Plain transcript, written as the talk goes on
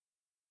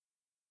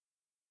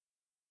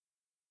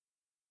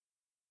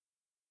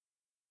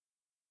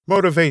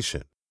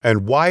Motivation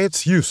and why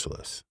it's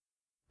useless.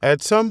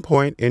 At some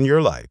point in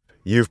your life,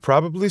 you've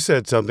probably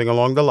said something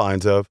along the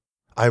lines of,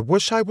 I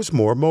wish I was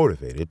more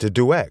motivated to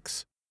do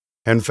X.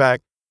 In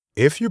fact,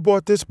 if you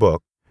bought this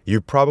book,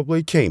 you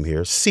probably came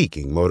here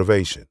seeking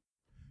motivation.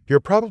 You're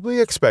probably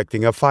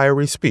expecting a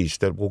fiery speech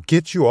that will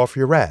get you off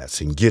your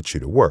ass and get you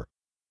to work.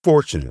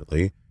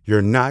 Fortunately,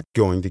 you're not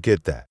going to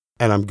get that,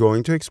 and I'm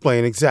going to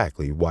explain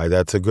exactly why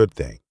that's a good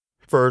thing.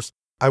 First,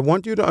 I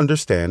want you to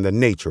understand the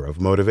nature of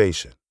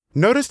motivation.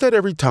 Notice that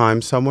every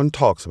time someone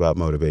talks about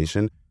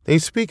motivation, they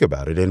speak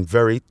about it in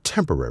very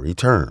temporary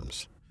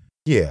terms.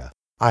 Yeah,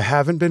 I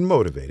haven't been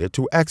motivated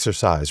to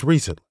exercise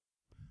recently.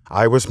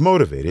 I was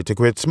motivated to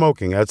quit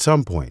smoking at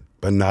some point,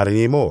 but not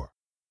anymore.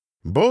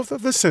 Both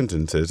of the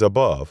sentences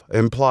above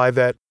imply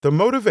that the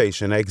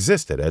motivation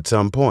existed at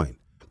some point,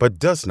 but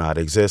does not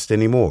exist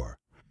anymore.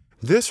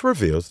 This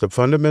reveals the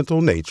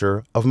fundamental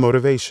nature of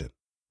motivation.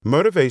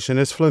 Motivation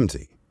is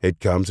flimsy. It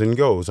comes and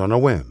goes on a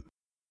whim.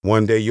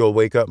 One day you'll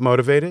wake up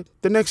motivated,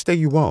 the next day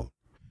you won't.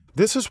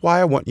 This is why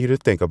I want you to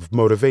think of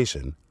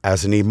motivation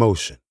as an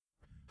emotion.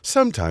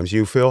 Sometimes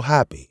you feel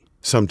happy,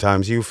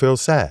 sometimes you feel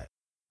sad,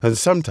 and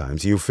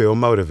sometimes you feel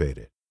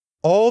motivated.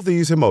 All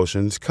these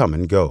emotions come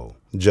and go,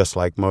 just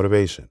like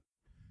motivation.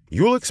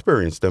 You'll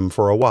experience them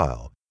for a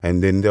while,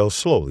 and then they'll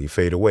slowly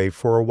fade away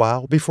for a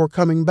while before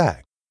coming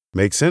back.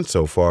 Makes sense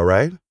so far,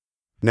 right?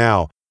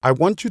 Now, I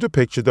want you to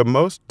picture the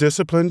most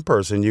disciplined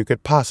person you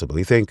could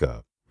possibly think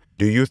of.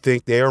 Do you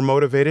think they are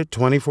motivated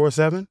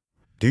 24/7?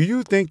 Do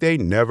you think they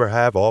never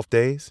have off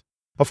days?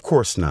 Of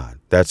course not.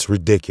 That's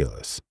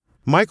ridiculous.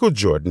 Michael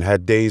Jordan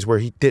had days where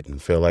he didn't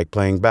feel like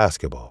playing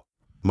basketball.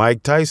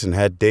 Mike Tyson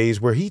had days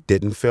where he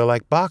didn't feel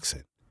like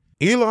boxing.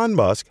 Elon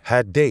Musk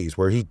had days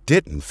where he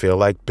didn't feel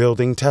like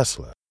building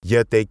Tesla.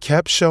 Yet they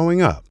kept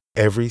showing up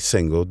every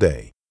single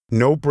day.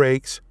 No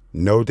breaks,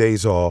 no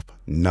days off,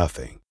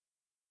 nothing.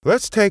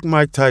 Let's take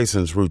Mike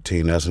Tyson's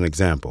routine as an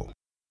example.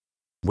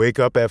 Wake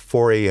up at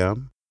 4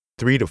 a.m.,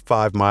 3 to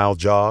 5 mile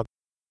jog,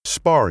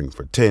 sparring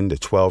for 10 to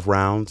 12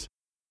 rounds,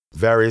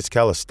 various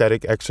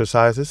calisthenic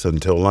exercises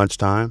until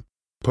lunchtime,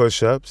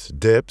 push-ups,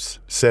 dips,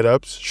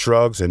 sit-ups,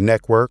 shrugs, and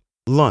neck work,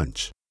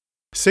 lunch,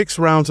 6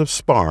 rounds of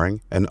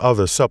sparring and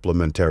other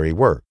supplementary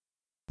work,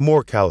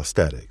 more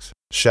calisthenics,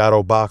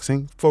 shadow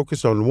boxing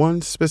focused on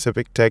one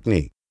specific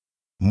technique,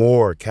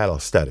 more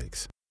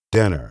calisthenics,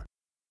 dinner,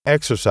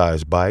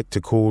 exercise bike to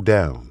cool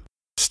down,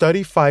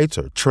 study fights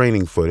or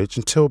training footage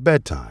until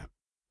bedtime.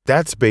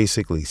 That's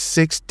basically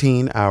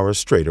 16 hours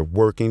straight of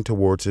working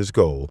towards his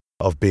goal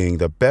of being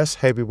the best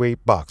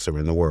heavyweight boxer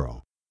in the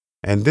world.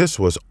 And this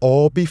was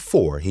all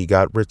before he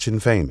got rich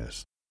and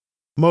famous.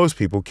 Most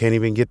people can't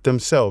even get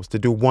themselves to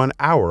do 1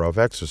 hour of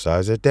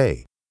exercise a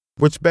day,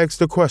 which begs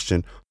the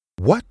question,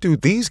 what do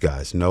these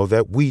guys know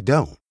that we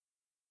don't?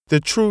 The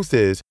truth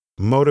is,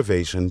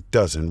 motivation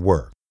doesn't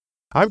work.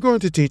 I'm going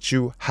to teach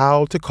you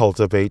how to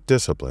cultivate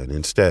discipline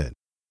instead.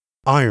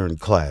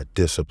 Ironclad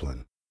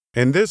discipline.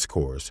 In this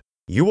course,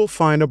 you will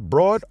find a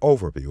broad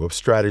overview of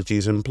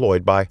strategies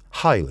employed by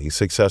highly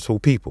successful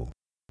people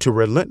to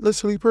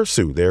relentlessly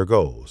pursue their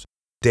goals,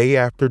 day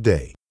after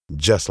day,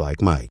 just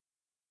like Mike.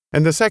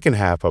 In the second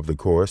half of the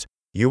course,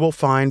 you will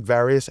find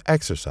various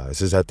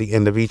exercises at the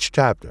end of each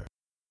chapter.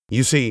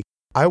 You see,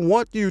 I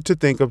want you to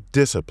think of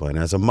discipline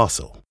as a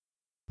muscle.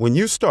 When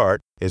you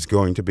start, it's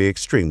going to be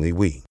extremely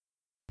weak.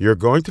 You're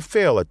going to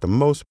fail at the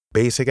most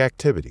basic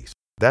activities.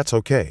 That's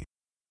okay.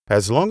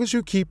 As long as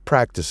you keep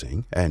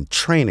practicing and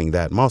training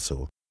that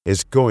muscle,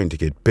 it's going to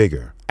get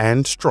bigger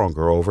and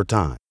stronger over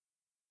time.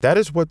 That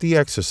is what the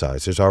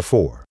exercises are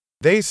for.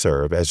 They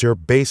serve as your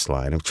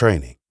baseline of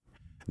training.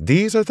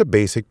 These are the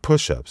basic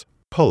push-ups,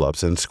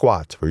 pull-ups, and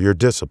squats for your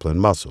discipline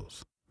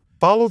muscles.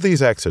 Follow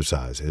these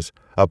exercises,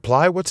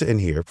 apply what's in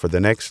here for the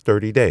next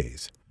 30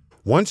 days.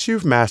 Once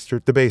you've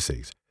mastered the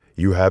basics,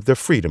 you have the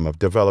freedom of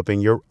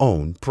developing your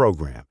own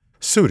program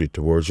suited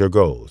towards your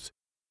goals.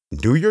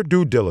 Do your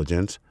due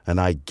diligence,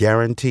 and I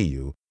guarantee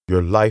you,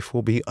 your life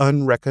will be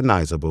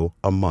unrecognizable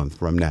a month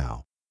from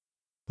now.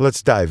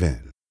 Let's dive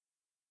in.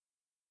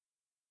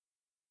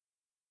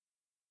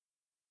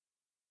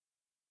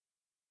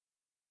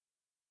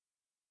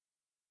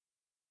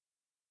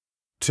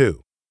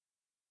 Two,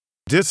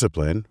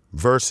 discipline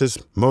versus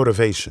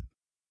motivation.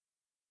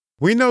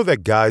 We know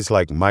that guys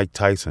like Mike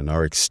Tyson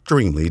are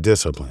extremely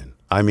disciplined.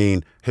 I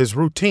mean, his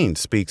routine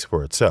speaks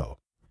for itself.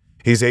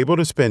 He's able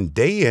to spend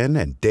day in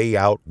and day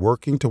out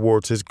working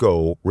towards his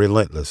goal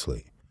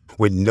relentlessly,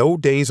 with no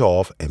days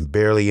off and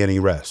barely any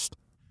rest.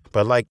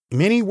 But like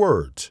many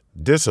words,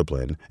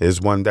 discipline is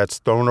one that's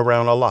thrown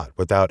around a lot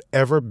without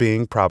ever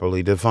being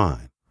properly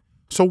defined.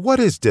 So what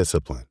is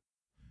discipline?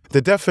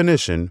 The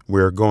definition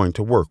we're going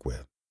to work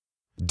with.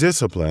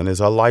 Discipline is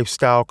a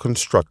lifestyle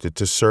constructed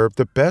to serve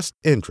the best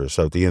interests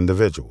of the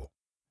individual.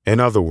 In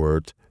other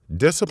words,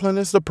 discipline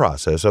is the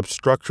process of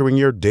structuring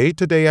your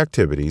day-to-day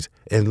activities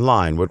in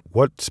line with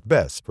what's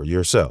best for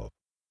yourself.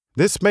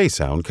 This may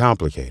sound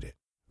complicated,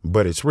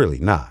 but it's really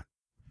not.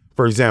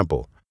 For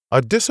example,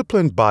 a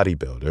disciplined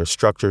bodybuilder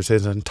structures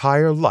his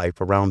entire life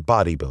around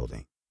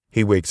bodybuilding.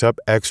 He wakes up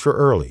extra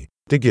early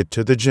to get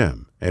to the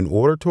gym in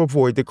order to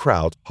avoid the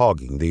crowds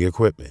hogging the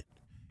equipment.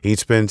 He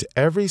spends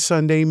every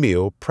Sunday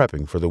meal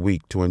prepping for the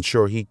week to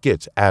ensure he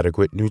gets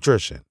adequate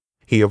nutrition.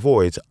 He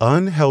avoids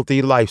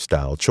unhealthy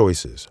lifestyle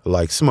choices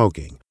like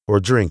smoking or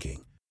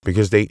drinking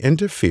because they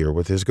interfere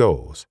with his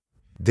goals.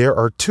 There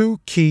are two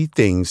key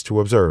things to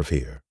observe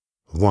here.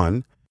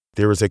 One,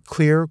 there is a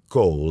clear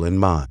goal in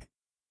mind.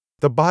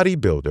 The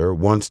bodybuilder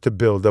wants to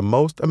build the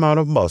most amount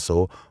of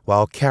muscle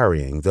while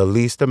carrying the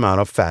least amount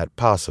of fat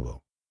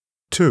possible.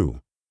 2.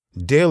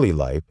 Daily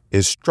life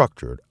is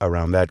structured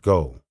around that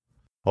goal.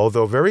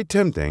 Although very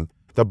tempting,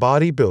 the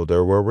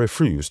bodybuilder will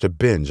refuse to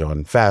binge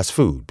on fast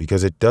food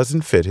because it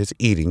doesn't fit his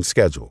eating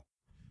schedule.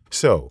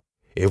 So,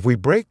 if we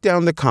break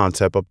down the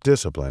concept of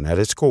discipline at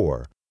its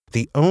core,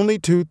 the only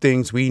two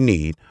things we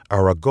need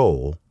are a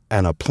goal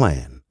and a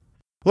plan.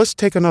 Let's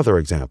take another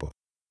example,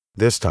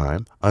 this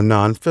time a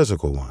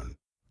non-physical one.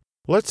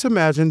 Let's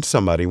imagine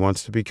somebody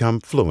wants to become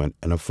fluent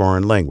in a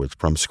foreign language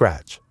from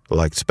scratch,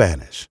 like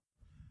Spanish.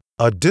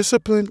 A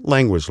disciplined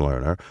language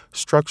learner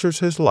structures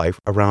his life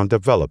around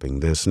developing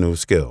this new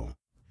skill.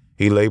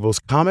 He labels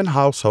common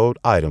household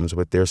items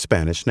with their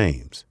Spanish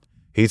names.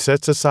 He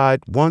sets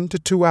aside 1 to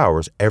 2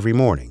 hours every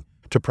morning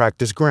to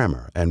practice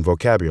grammar and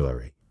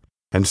vocabulary.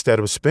 Instead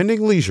of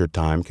spending leisure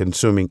time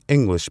consuming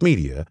English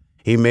media,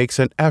 he makes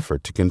an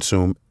effort to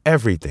consume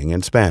everything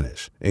in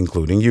Spanish,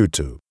 including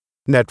YouTube,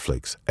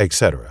 Netflix,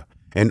 etc.,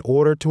 in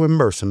order to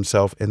immerse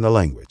himself in the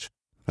language.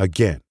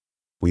 Again,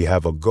 we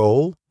have a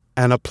goal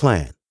and a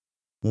plan.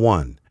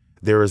 1.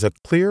 There is a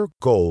clear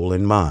goal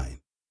in mind.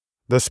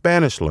 The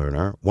Spanish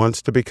learner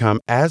wants to become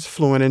as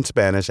fluent in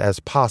Spanish as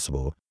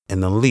possible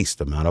in the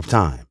least amount of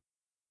time.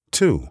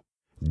 2.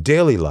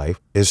 Daily life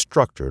is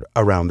structured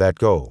around that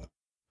goal.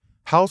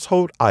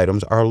 Household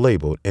items are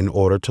labeled in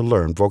order to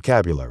learn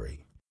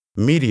vocabulary.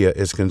 Media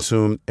is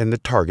consumed in the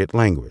target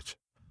language.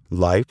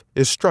 Life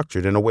is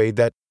structured in a way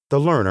that the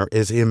learner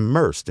is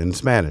immersed in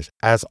Spanish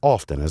as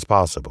often as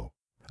possible.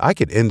 I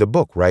could end the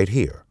book right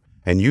here,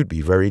 and you'd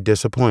be very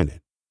disappointed.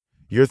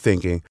 You're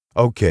thinking,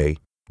 okay,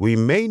 we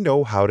may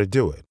know how to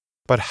do it,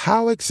 but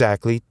how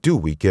exactly do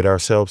we get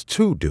ourselves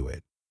to do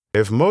it?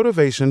 If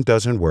motivation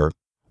doesn't work,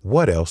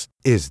 what else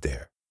is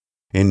there?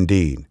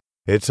 Indeed,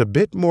 it's a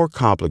bit more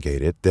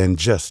complicated than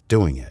just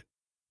doing it.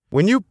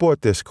 When you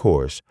bought this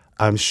course,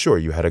 I'm sure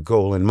you had a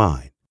goal in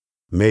mind.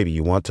 Maybe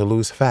you want to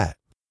lose fat.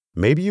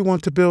 Maybe you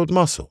want to build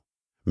muscle.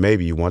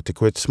 Maybe you want to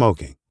quit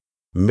smoking.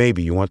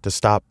 Maybe you want to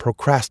stop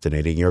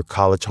procrastinating your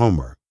college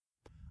homework.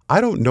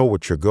 I don't know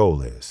what your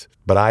goal is,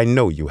 but I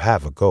know you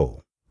have a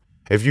goal.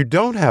 If you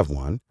don't have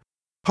one,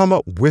 come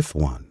up with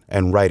one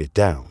and write it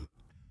down.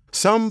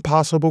 Some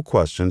possible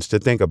questions to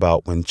think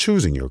about when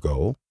choosing your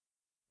goal.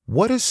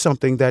 What is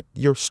something that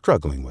you're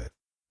struggling with?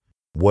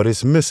 What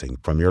is missing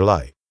from your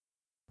life?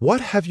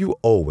 What have you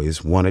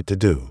always wanted to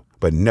do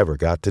but never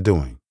got to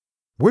doing?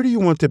 Where do you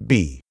want to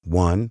be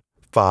 1,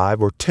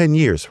 5, or 10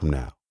 years from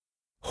now?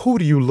 Who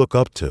do you look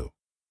up to?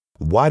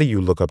 Why do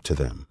you look up to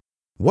them?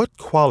 What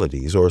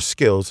qualities or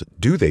skills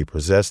do they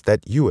possess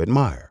that you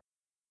admire?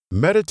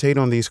 Meditate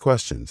on these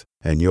questions,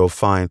 and you'll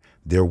find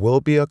there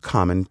will be a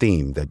common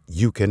theme that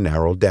you can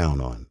narrow down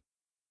on.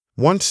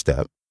 One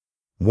step.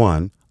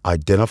 1.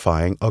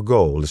 Identifying a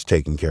goal is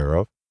taken care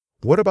of.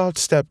 What about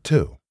step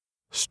 2?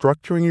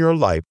 Structuring your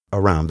life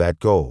around that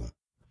goal.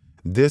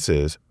 This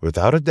is,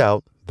 without a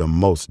doubt, the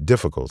most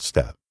difficult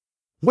step.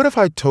 What if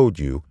I told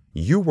you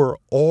you were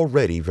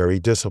already very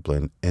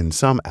disciplined in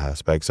some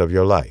aspects of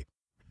your life?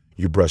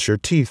 You brush your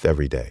teeth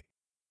every day.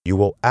 You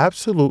will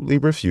absolutely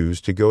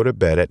refuse to go to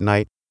bed at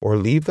night or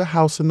leave the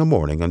house in the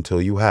morning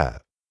until you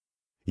have.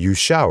 You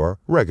shower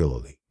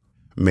regularly.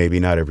 Maybe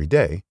not every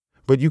day,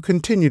 but you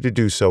continue to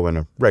do so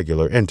in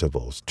regular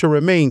intervals to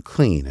remain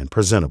clean and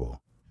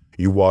presentable.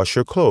 You wash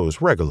your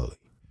clothes regularly.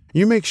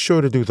 You make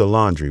sure to do the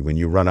laundry when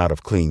you run out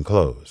of clean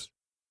clothes.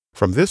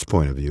 From this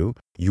point of view,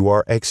 you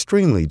are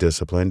extremely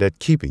disciplined at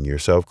keeping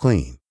yourself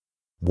clean.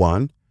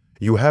 1.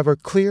 You have a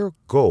clear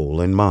goal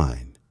in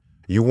mind.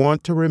 You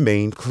want to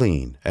remain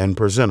clean and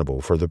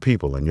presentable for the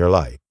people in your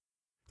life.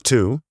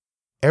 2.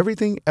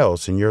 Everything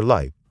else in your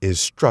life is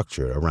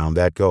structured around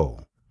that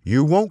goal.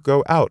 You won't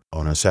go out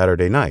on a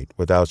Saturday night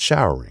without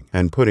showering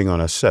and putting on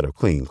a set of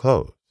clean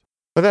clothes.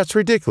 But that's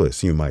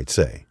ridiculous, you might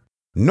say.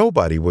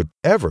 Nobody would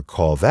ever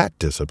call that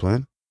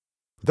discipline.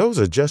 Those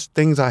are just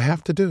things I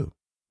have to do.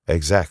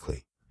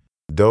 Exactly.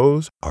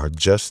 Those are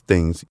just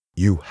things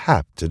you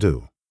have to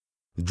do.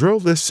 Drill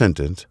this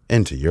sentence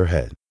into your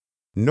head.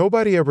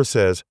 Nobody ever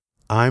says,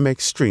 I'm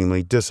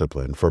extremely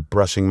disciplined for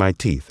brushing my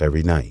teeth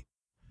every night.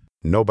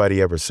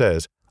 Nobody ever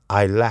says,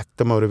 I lacked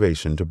the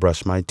motivation to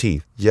brush my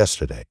teeth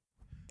yesterday.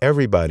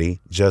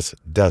 Everybody just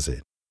does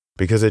it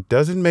because it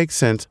doesn't make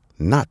sense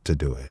not to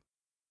do it.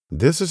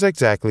 This is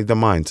exactly the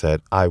mindset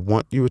I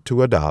want you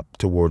to adopt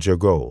towards your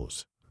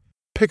goals.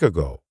 Pick a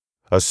goal.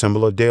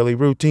 Assemble a daily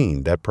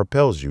routine that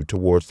propels you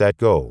towards that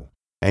goal,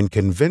 and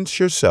convince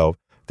yourself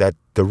that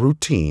the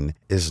routine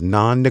is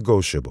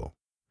non-negotiable.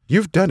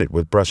 You've done it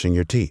with brushing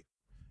your teeth.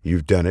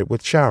 You've done it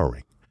with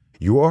showering.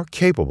 you are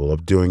capable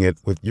of doing it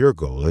with your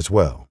goal as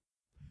well.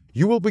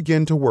 You will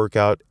begin to work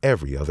out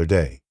every other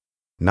day,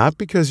 not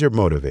because you're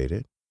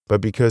motivated,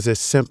 but because it's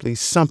simply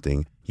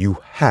something you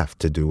have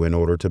to do in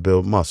order to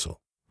build muscle.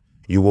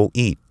 You will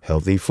eat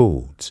healthy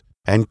foods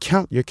and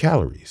count your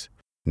calories,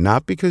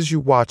 not because you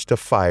watched a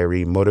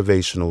fiery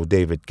motivational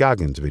David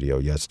Goggins video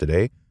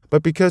yesterday,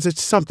 but because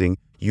it's something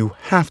you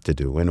have to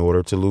do in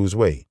order to lose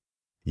weight.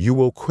 You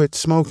will quit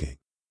smoking,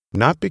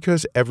 not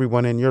because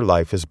everyone in your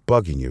life is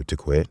bugging you to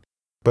quit,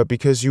 but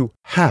because you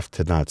have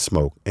to not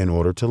smoke in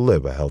order to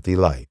live a healthy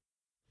life.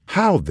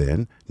 How,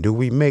 then, do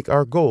we make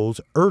our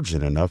goals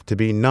urgent enough to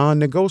be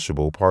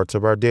non-negotiable parts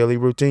of our daily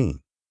routine?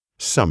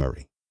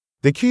 Summary.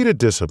 The key to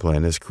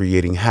discipline is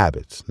creating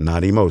habits,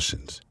 not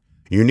emotions.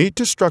 You need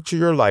to structure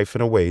your life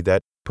in a way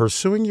that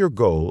pursuing your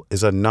goal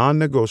is a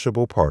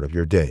non-negotiable part of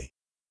your day.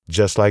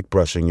 Just like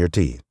brushing your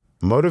teeth,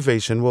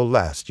 motivation will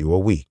last you a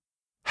week.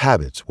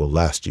 Habits will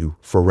last you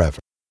forever.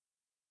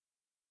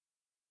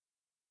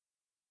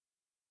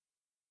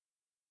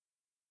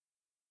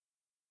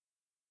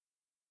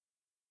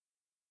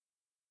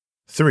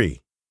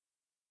 Three,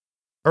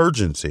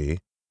 urgency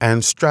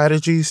and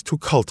strategies to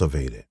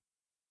cultivate it.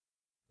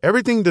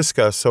 Everything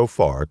discussed so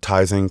far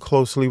ties in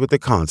closely with the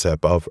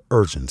concept of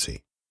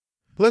urgency.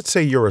 Let's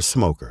say you're a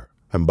smoker,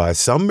 and by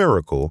some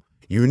miracle,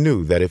 you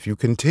knew that if you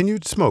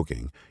continued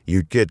smoking,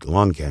 you'd get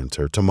lung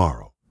cancer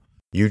tomorrow.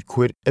 You'd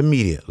quit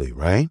immediately,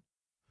 right?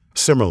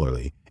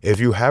 Similarly, if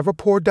you have a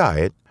poor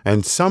diet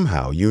and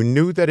somehow you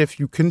knew that if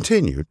you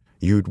continued,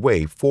 you'd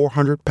weigh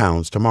 400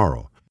 pounds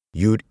tomorrow,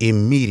 you'd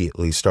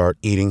immediately start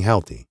eating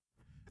healthy.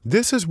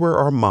 This is where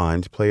our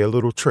minds play a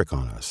little trick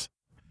on us.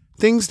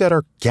 Things that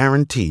are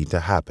guaranteed to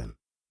happen.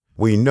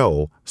 We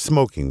know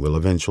smoking will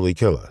eventually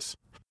kill us.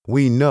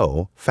 We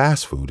know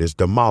fast food is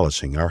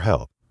demolishing our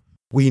health.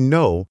 We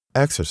know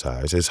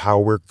exercise is how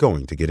we're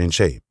going to get in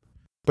shape.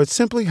 But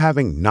simply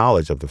having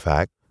knowledge of the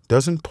fact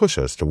doesn't push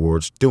us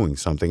towards doing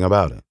something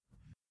about it.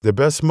 The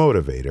best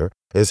motivator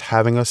is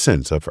having a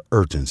sense of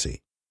urgency.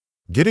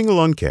 Getting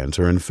lung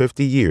cancer in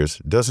 50 years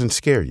doesn't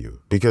scare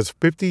you because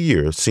 50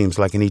 years seems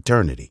like an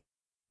eternity.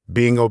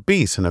 Being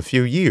obese in a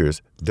few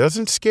years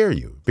doesn't scare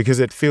you because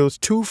it feels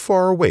too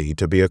far away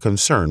to be a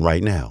concern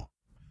right now.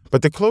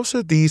 But the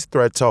closer these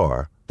threats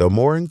are, the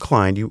more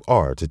inclined you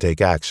are to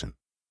take action.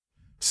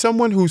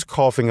 Someone who's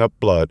coughing up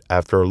blood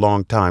after a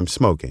long time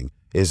smoking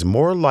is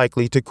more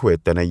likely to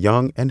quit than a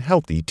young and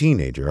healthy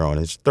teenager on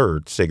his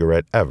third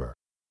cigarette ever.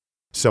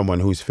 Someone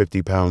who's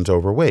 50 pounds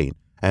overweight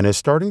and is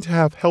starting to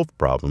have health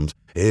problems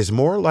is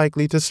more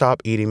likely to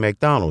stop eating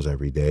McDonald's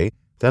every day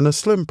than a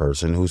slim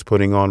person who's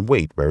putting on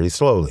weight very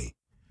slowly.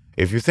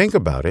 If you think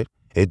about it,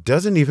 it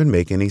doesn't even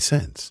make any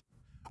sense.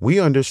 We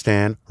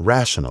understand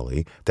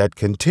rationally that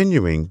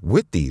continuing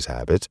with these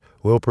habits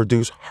will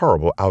produce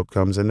horrible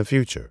outcomes in the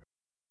future.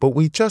 But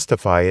we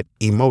justify it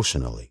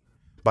emotionally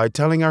by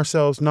telling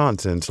ourselves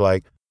nonsense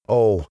like,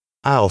 "Oh,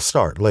 I'll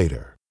start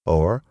later,"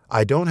 or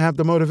 "I don't have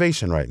the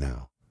motivation right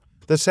now."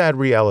 The sad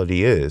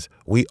reality is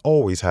we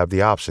always have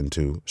the option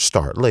to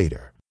start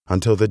later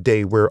until the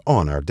day we're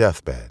on our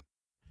deathbed.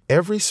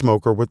 Every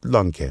smoker with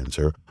lung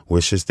cancer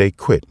wishes they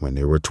quit when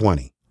they were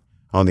 20.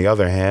 On the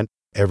other hand,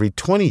 every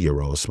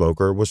 20-year-old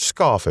smoker would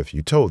scoff if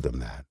you told them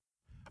that.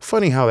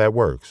 Funny how that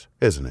works,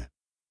 isn't it?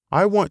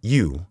 I want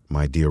you,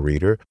 my dear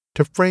reader,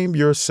 to frame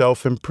your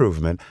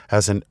self-improvement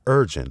as an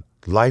urgent,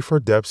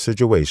 life-or-death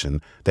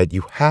situation that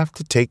you have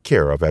to take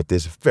care of at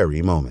this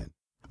very moment.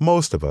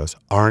 Most of us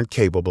aren't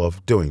capable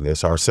of doing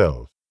this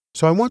ourselves.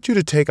 So I want you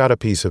to take out a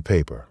piece of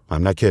paper.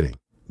 I'm not kidding.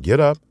 Get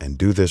up and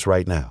do this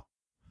right now.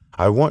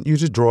 I want you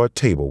to draw a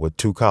table with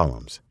 2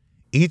 columns,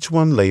 each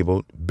one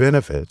labeled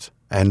benefits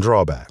and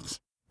drawbacks.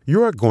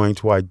 You are going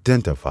to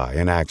identify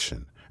an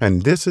action,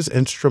 and this is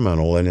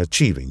instrumental in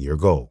achieving your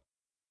goal.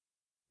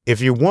 If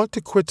you want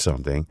to quit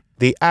something,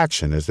 the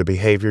action is the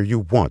behavior you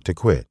want to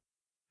quit.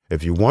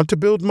 If you want to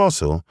build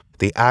muscle,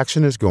 the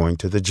action is going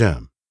to the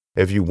gym.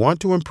 If you want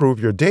to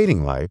improve your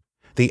dating life,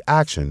 the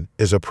action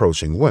is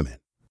approaching women.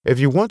 If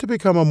you want to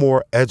become a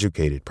more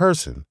educated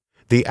person,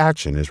 the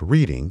action is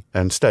reading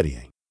and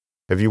studying.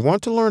 If you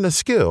want to learn a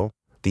skill,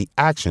 the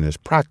action is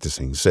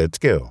practicing said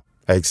skill,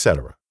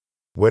 etc.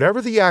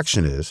 Whatever the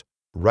action is,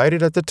 write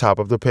it at the top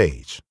of the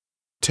page.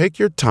 Take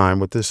your time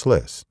with this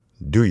list.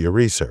 Do your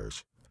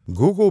research.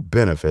 Google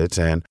benefits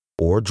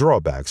or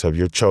drawbacks of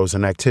your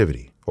chosen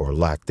activity or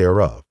lack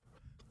thereof.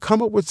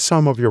 Come up with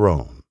some of your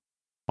own.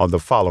 On the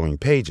following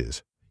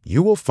pages,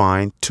 you will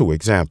find 2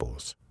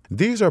 examples.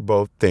 These are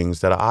both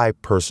things that I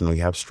personally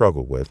have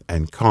struggled with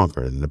and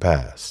conquered in the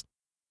past.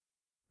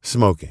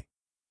 Smoking.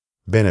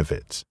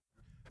 Benefits.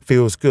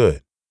 Feels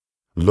good.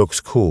 Looks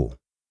cool.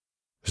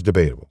 It's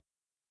debatable.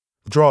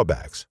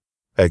 Drawbacks.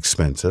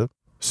 Expensive.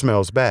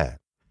 Smells bad.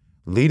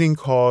 Leading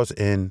cause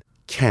in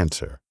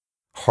cancer,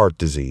 heart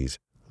disease,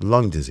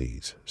 lung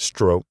disease,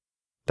 stroke,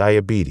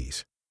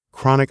 diabetes,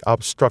 chronic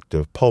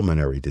obstructive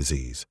pulmonary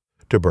disease,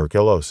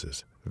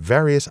 tuberculosis,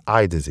 various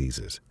eye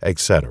diseases,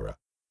 etc.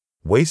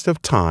 Waste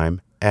of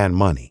time and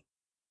money.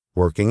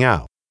 Working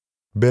out.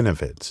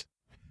 Benefits.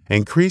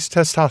 Increased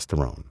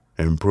testosterone,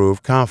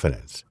 improved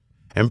confidence,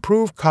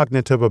 improved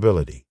cognitive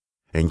ability,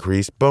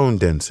 increased bone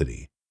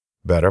density,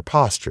 better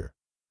posture,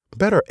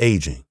 better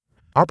aging,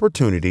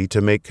 opportunity to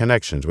make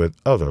connections with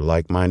other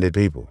like-minded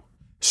people,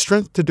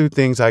 strength to do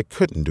things I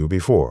couldn't do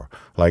before,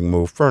 like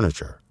move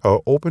furniture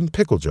or open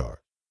pickle jars.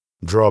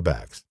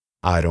 Drawbacks: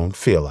 I don't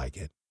feel like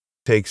it.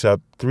 Takes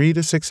up 3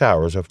 to 6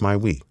 hours of my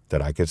week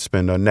that I could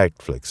spend on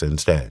Netflix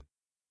instead.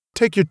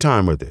 Take your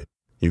time with it.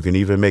 You can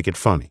even make it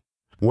funny.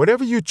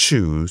 Whatever you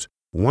choose,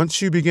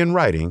 once you begin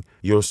writing,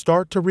 you'll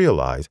start to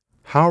realize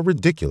how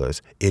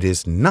ridiculous it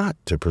is not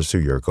to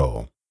pursue your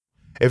goal.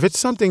 If it's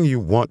something you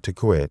want to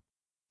quit,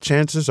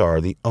 chances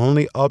are the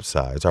only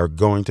upsides are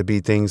going to be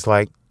things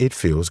like it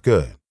feels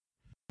good.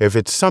 If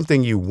it's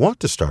something you want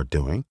to start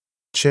doing,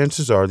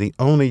 chances are the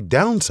only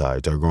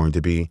downsides are going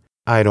to be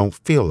I don't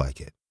feel like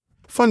it.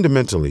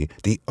 Fundamentally,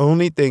 the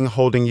only thing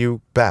holding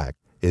you back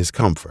is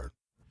comfort.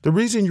 The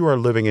reason you are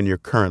living in your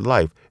current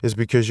life is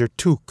because you're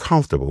too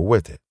comfortable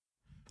with it.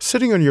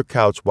 Sitting on your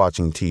couch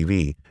watching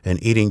TV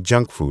and eating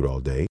junk food all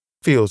day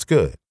feels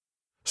good.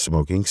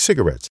 Smoking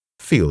cigarettes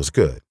feels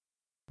good.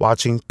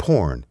 Watching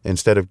porn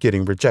instead of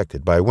getting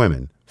rejected by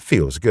women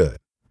feels good.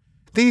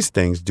 These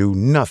things do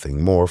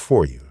nothing more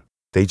for you.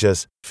 They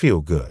just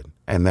feel good,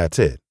 and that's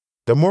it.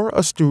 The more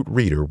astute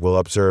reader will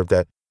observe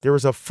that there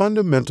is a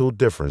fundamental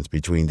difference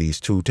between these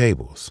two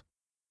tables.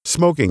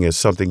 Smoking is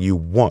something you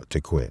want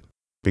to quit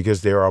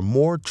because there are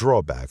more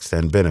drawbacks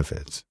than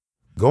benefits.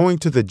 Going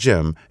to the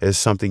gym is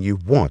something you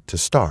want to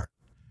start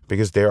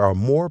because there are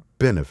more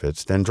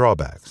benefits than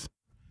drawbacks.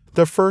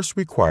 The first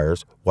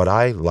requires what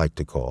I like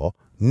to call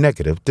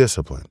negative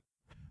discipline.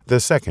 The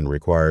second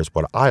requires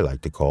what I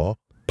like to call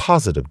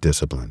positive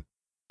discipline.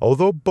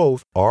 Although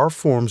both are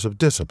forms of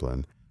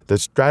discipline, the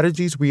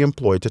strategies we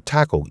employ to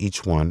tackle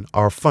each one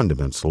are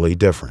fundamentally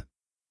different.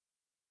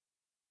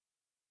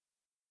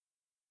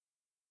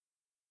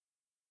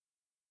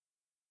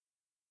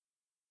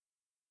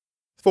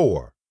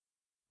 Four.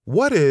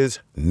 What is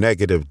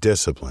negative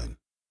discipline?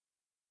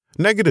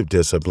 Negative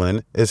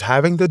discipline is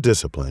having the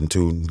discipline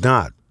to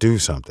not do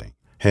something,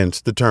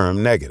 hence the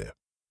term negative.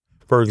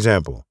 For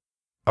example,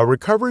 a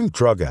recovering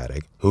drug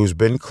addict who's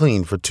been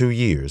clean for 2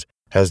 years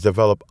has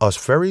developed a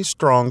very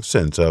strong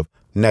sense of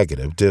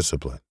negative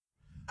discipline.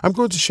 I'm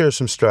going to share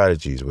some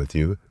strategies with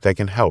you that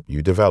can help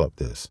you develop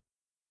this.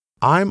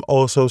 I'm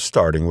also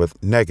starting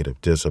with negative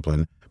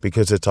discipline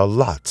because it's a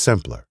lot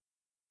simpler,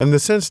 in the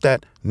sense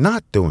that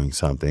not doing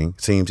something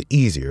seems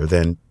easier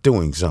than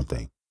doing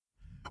something.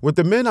 With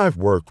the men I've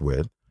worked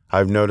with,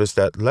 I've noticed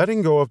that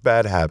letting go of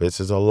bad habits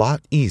is a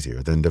lot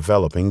easier than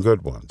developing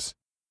good ones.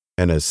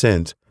 In a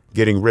sense,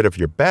 getting rid of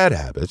your bad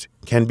habits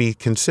can be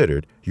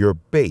considered your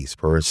base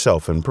for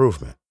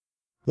self-improvement.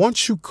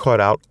 Once you cut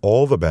out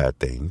all the bad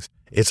things,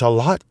 it's a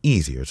lot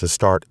easier to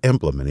start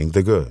implementing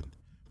the good,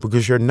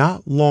 because you're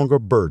not longer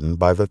burdened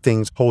by the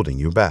things holding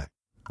you back.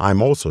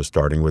 I'm also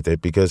starting with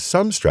it because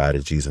some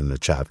strategies in the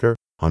chapter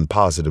on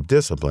positive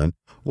discipline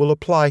will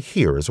apply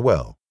here as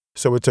well.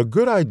 So it's a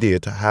good idea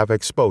to have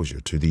exposure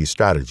to these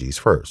strategies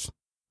first.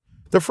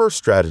 The first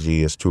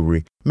strategy is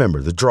to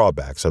remember the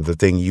drawbacks of the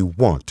thing you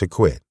want to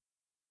quit.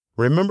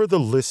 Remember the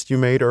list you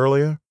made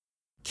earlier?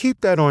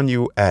 Keep that on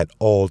you at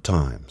all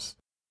times.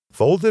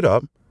 Fold it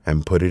up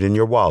and put it in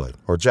your wallet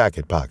or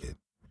jacket pocket.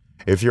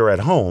 If you're at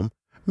home,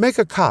 make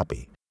a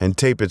copy and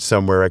tape it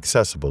somewhere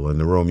accessible in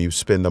the room you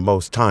spend the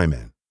most time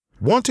in.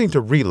 Wanting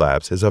to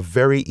relapse is a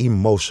very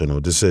emotional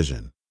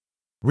decision.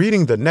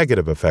 Reading the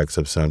negative effects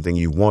of something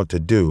you want to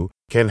do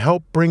can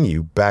help bring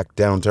you back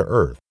down to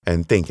earth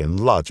and think in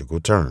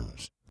logical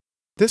terms.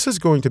 This is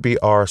going to be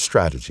our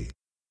strategy.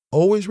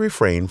 Always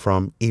refrain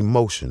from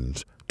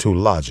emotions to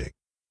logic.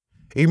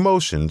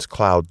 Emotions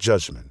cloud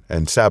judgment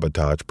and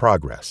sabotage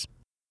progress.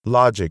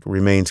 Logic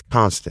remains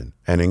constant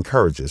and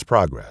encourages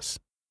progress.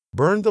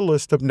 Burn the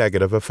list of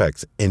negative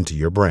effects into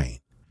your brain.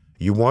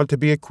 You want to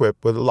be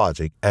equipped with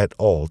logic at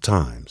all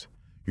times.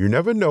 You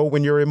never know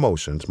when your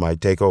emotions might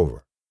take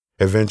over.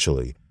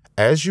 Eventually,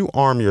 as you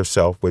arm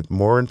yourself with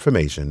more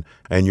information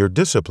and your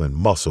discipline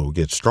muscle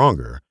gets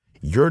stronger,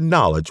 your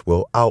knowledge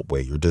will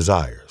outweigh your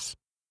desires.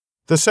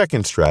 The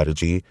second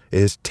strategy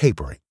is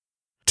tapering.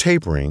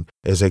 Tapering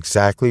is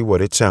exactly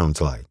what it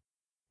sounds like.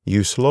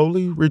 You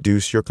slowly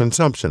reduce your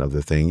consumption of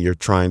the thing you're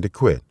trying to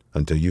quit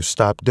until you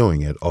stop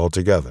doing it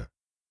altogether.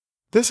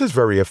 This is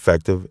very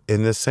effective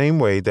in the same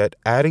way that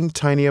adding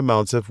tiny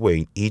amounts of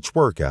weight each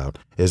workout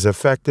is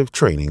effective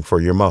training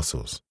for your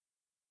muscles.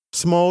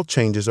 Small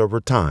changes over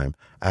time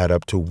add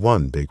up to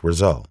one big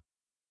result.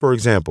 For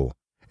example,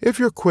 if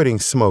you're quitting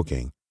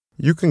smoking,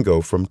 you can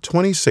go from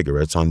 20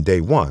 cigarettes on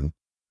day 1,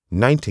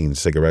 19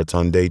 cigarettes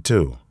on day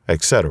 2,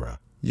 etc.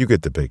 You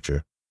get the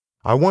picture.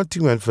 I want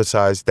to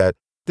emphasize that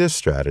this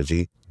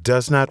strategy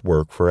does not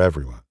work for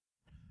everyone.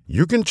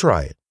 You can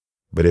try it,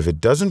 but if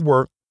it doesn't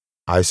work,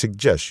 I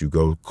suggest you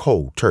go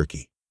cold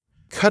turkey.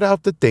 Cut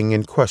out the thing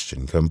in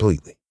question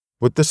completely.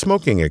 With the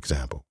smoking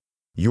example,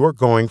 you are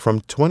going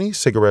from 20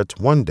 cigarettes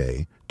one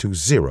day to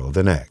 0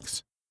 the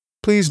next.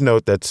 Please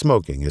note that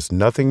smoking is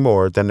nothing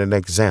more than an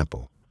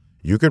example.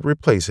 You could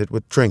replace it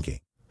with drinking,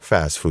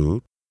 fast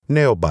food,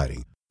 nail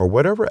biting, or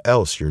whatever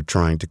else you're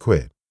trying to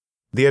quit.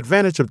 The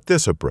advantage of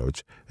this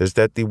approach is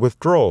that the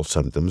withdrawal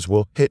symptoms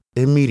will hit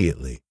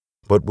immediately,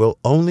 but will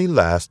only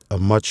last a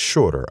much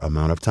shorter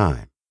amount of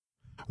time.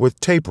 With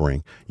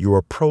tapering, you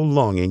are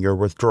prolonging your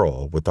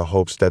withdrawal with the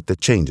hopes that the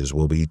changes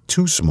will be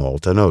too small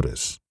to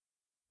notice,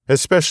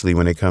 especially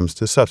when it comes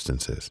to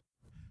substances.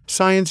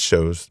 Science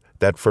shows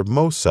that for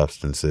most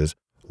substances,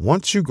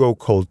 once you go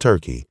cold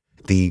turkey,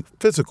 the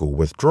physical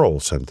withdrawal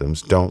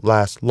symptoms don't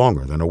last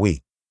longer than a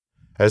week.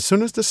 As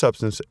soon as the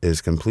substance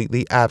is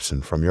completely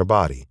absent from your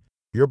body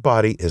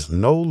is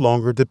no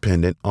longer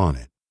dependent on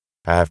it.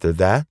 After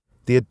that,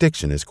 the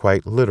addiction is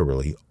quite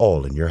literally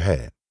all in your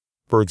head.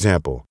 For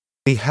example,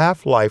 the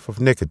half-life of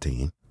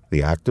nicotine,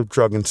 the active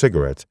drug in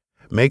cigarettes,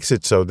 makes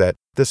it so that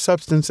the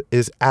substance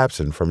is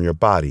absent from your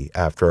body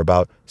after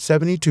about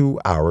 72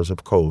 hours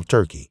of cold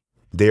turkey.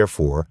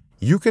 Therefore,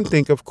 you can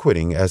think of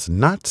quitting as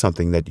not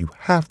something that you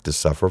have to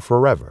suffer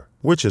forever,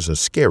 which is a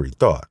scary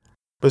thought,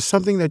 but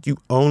something that you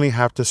only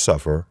have to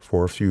suffer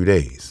for a few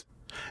days.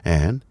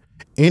 And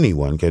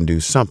anyone can do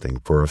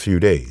something for a few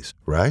days,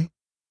 right?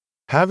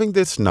 Having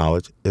this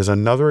knowledge is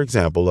another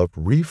example of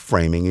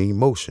reframing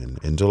emotion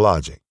into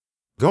logic.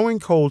 Going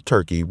cold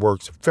turkey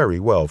works very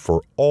well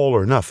for all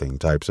or nothing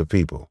types of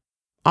people.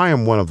 I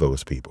am one of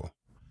those people.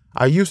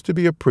 I used to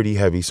be a pretty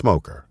heavy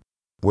smoker.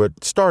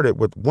 What started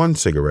with one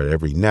cigarette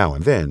every now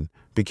and then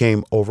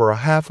became over a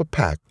half a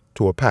pack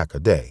to a pack a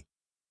day.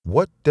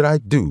 What did I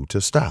do to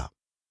stop?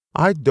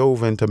 I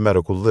dove into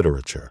medical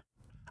literature.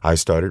 I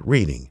started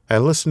reading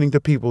and listening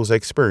to people's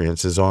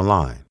experiences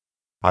online.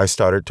 I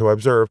started to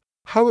observe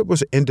how it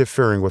was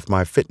interfering with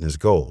my fitness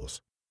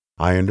goals.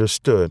 I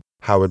understood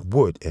how it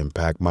would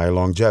impact my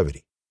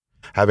longevity.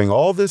 Having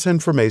all this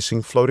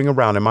information floating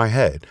around in my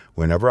head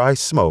whenever I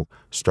smoked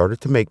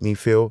started to make me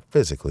feel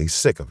physically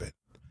sick of it.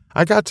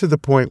 I got to the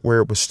point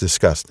where it was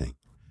disgusting,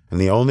 and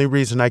the only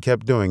reason I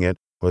kept doing it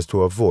was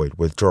to avoid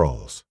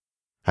withdrawals.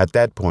 At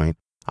that point,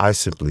 I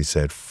simply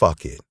said,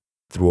 fuck it,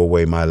 threw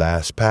away my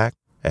last pack,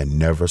 and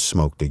never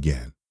smoked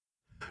again.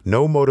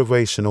 No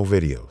motivational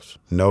videos,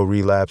 no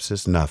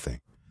relapses, nothing.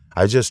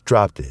 I just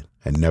dropped it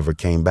and never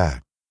came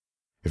back.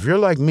 If you're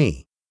like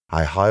me,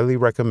 I highly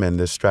recommend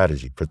this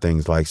strategy for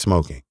things like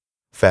smoking,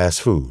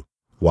 fast food,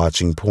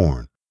 watching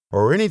porn,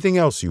 or anything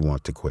else you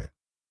want to quit.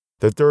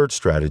 The third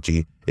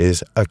strategy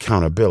is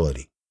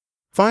accountability.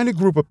 Find a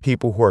group of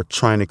people who are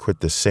trying to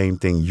quit the same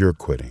thing you're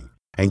quitting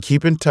and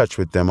keep in touch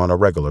with them on a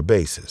regular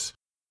basis.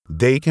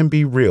 They can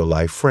be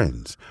real-life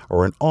friends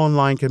or an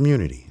online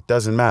community,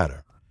 doesn't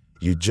matter.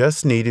 You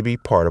just need to be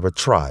part of a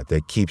tribe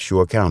that keeps you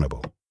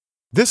accountable.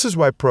 This is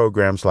why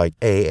programs like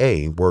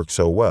AA work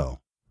so well.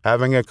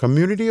 Having a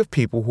community of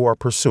people who are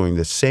pursuing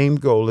the same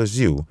goal as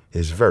you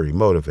is very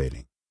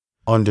motivating.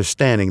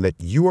 Understanding that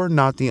you are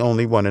not the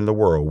only one in the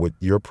world with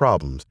your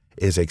problems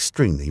is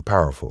extremely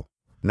powerful.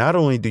 Not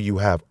only do you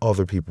have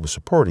other people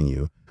supporting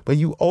you, but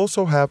you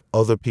also have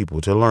other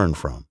people to learn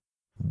from.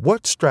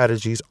 What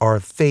strategies are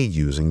they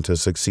using to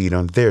succeed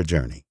on their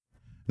journey?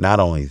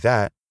 Not only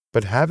that,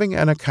 but having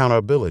an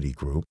accountability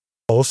group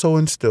also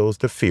instills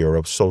the fear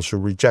of social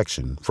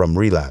rejection from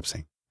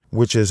relapsing,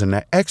 which is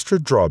an extra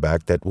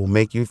drawback that will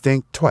make you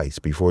think twice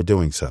before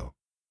doing so.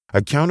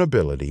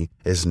 Accountability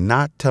is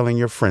not telling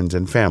your friends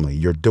and family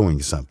you're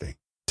doing something.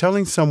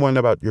 Telling someone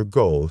about your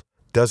goals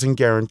doesn't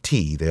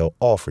guarantee they'll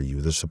offer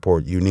you the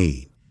support you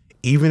need,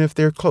 even if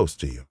they're close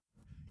to you.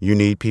 You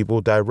need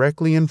people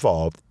directly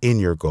involved in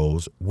your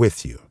goals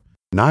with you,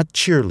 not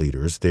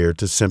cheerleaders there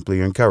to simply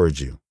encourage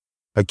you.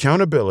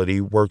 Accountability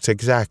works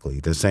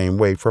exactly the same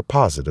way for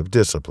positive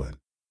discipline,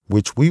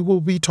 which we will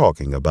be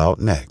talking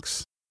about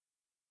next.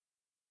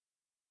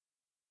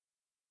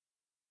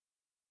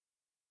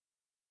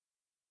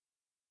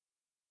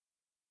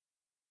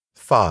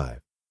 Five.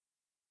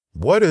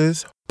 What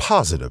is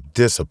positive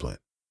discipline?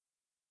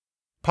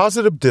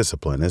 Positive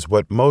discipline is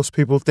what most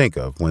people think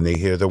of when they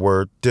hear the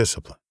word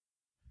discipline.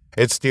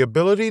 It's the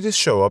ability to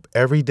show up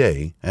every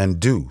day and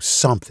do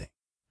something.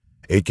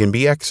 It can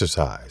be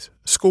exercise,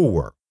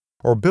 schoolwork,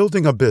 or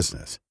building a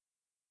business.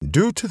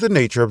 Due to the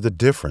nature of the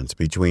difference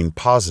between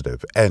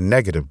positive and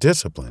negative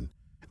discipline,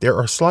 there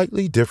are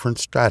slightly different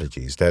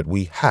strategies that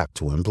we have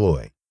to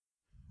employ.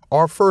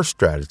 Our first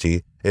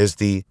strategy is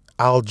the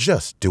I'll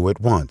just do it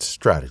once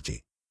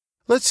strategy.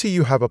 Let's say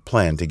you have a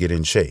plan to get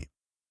in shape,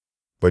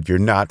 but you're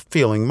not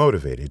feeling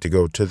motivated to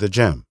go to the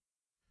gym.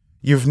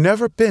 You've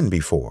never been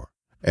before,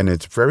 and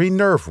it's very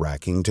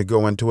nerve-wracking to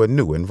go into a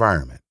new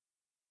environment.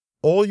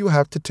 All you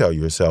have to tell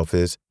yourself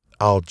is,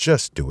 I'll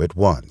just do it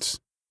once.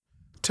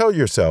 Tell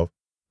yourself,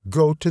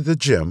 go to the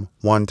gym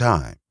one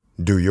time,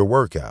 do your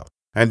workout,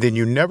 and then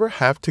you never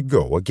have to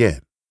go again.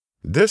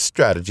 This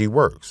strategy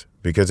works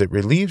because it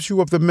relieves you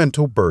of the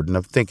mental burden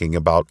of thinking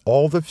about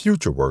all the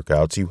future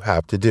workouts you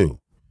have to do.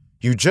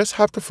 You just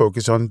have to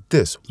focus on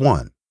this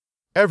one.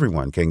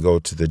 Everyone can go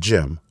to the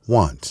gym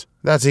once.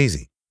 That's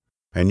easy.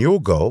 And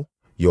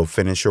you'll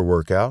finish your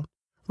workout,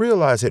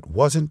 realize it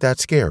wasn't that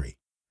scary,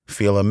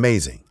 feel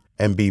amazing,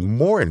 and be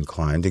more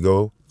inclined to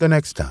go the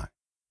next time.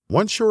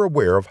 Once you're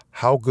aware of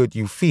how good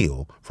you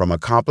feel from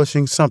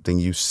accomplishing something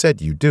you said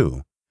you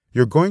do,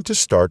 you're going to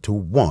start to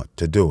want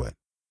to do it.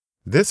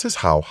 This is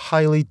how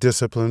highly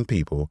disciplined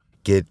people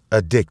get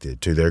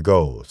addicted to their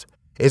goals.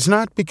 It's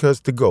not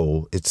because the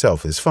goal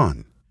itself is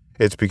fun.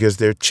 It's because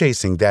they're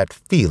chasing that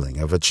feeling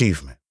of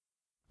achievement.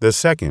 The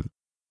second,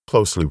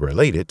 closely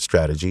related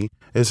strategy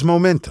is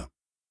momentum.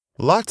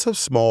 Lots of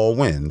small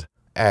wins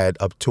add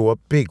up to a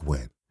big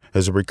win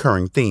is a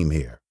recurring theme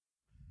here.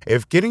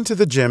 If getting to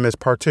the gym is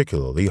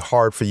particularly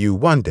hard for you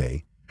one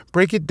day,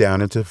 break it down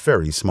into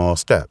very small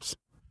steps.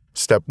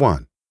 Step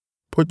 1.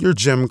 Put your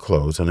gym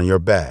clothes in your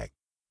bag.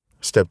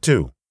 Step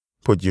 2.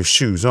 Put your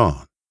shoes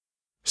on.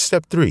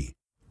 Step 3.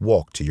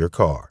 Walk to your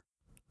car.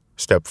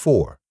 Step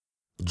 4.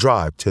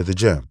 Drive to the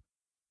gym.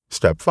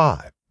 Step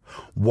 5.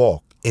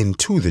 Walk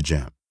into the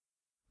gym.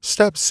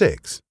 Step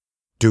 6.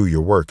 Do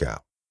your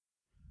workout.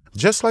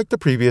 Just like the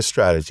previous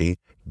strategy,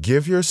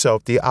 give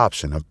yourself the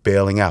option of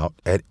bailing out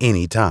at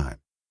any time.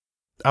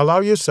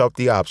 Allow yourself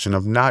the option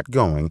of not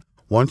going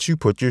once you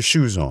put your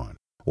shoes on,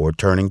 or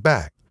turning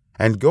back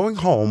and going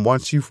home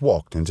once you've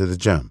walked into the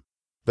gym.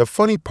 The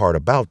funny part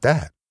about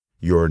that,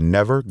 you're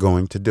never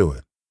going to do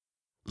it.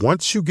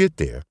 Once you get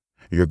there,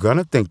 you're going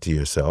to think to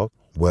yourself,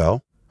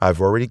 well, I've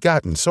already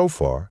gotten so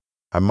far,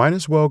 I might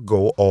as well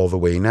go all the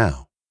way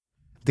now.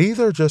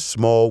 These are just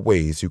small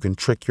ways you can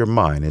trick your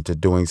mind into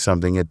doing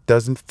something it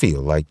doesn't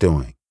feel like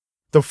doing.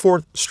 The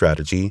fourth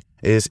strategy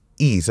is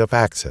ease of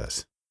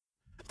access.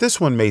 This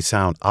one may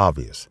sound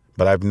obvious,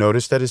 but I've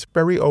noticed that it's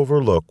very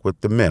overlooked with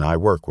the men I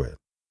work with.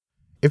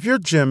 If your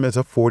gym is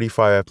a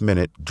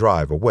 45-minute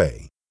drive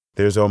away,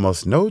 there's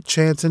almost no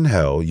chance in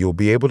hell you'll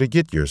be able to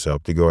get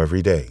yourself to go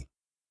every day.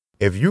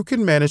 If you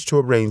can manage to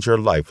arrange your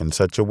life in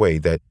such a way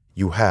that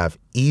you have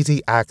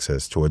easy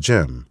access to a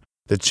gym,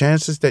 the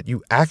chances that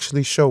you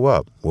actually show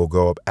up will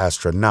go up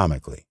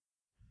astronomically.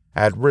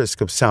 At risk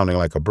of sounding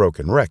like a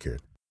broken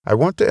record, I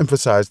want to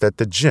emphasize that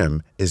the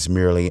gym is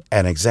merely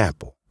an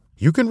example.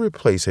 You can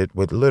replace it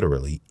with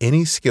literally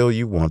any skill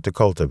you want to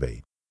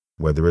cultivate,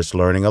 whether it's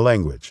learning a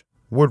language,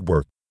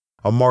 woodwork,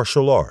 a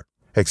martial art,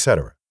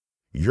 etc.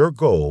 Your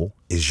goal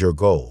is your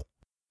goal.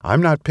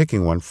 I'm not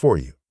picking one for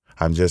you.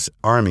 I'm just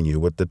arming you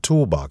with the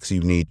toolbox you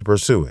need to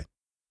pursue it.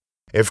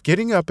 If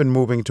getting up and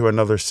moving to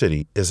another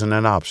city isn't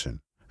an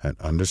option, and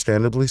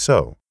understandably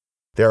so,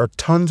 there are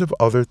tons of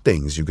other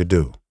things you could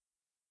do.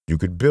 You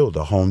could build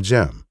a home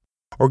gym,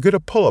 or get a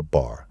pull-up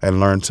bar and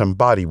learn some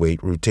body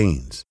weight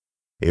routines.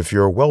 If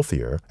you're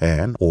wealthier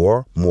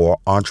or more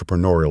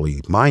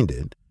entrepreneurially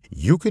minded,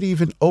 you could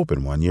even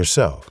open one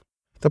yourself.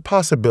 The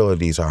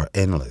possibilities are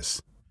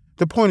endless.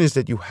 The point is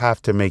that you have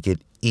to make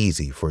it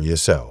easy for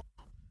yourself,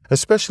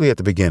 especially at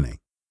the beginning.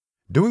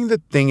 Doing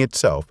the thing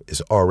itself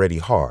is already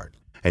hard,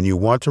 and you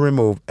want to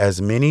remove as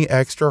many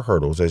extra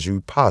hurdles as you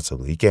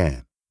possibly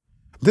can.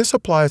 This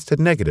applies to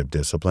negative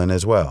discipline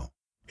as well.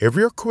 If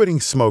you're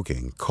quitting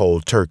smoking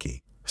cold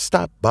turkey,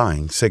 stop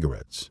buying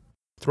cigarettes.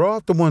 Throw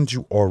out the ones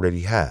you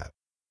already have.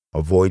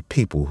 Avoid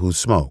people who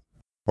smoke,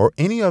 or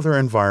any other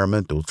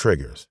environmental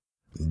triggers.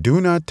 Do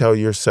not tell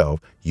yourself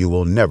you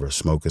will never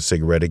smoke a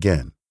cigarette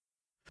again.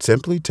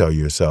 Simply tell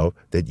yourself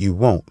that you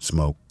won't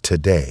smoke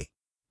today.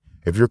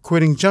 If you're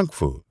quitting junk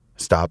food,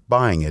 stop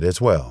buying it as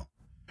well.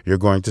 You're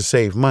going to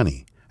save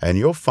money, and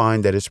you'll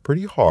find that it's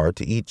pretty hard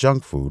to eat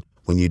junk food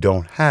when you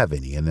don't have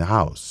any in the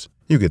house.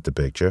 You get the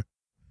picture.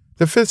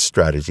 The fifth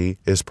strategy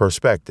is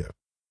perspective.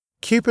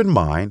 Keep in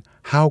mind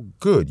how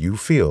good you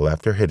feel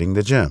after hitting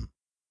the gym.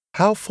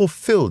 How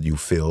fulfilled you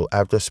feel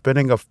after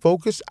spending a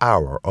focused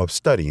hour of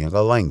studying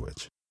a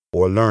language,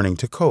 or learning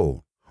to code,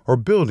 or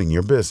building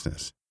your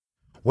business.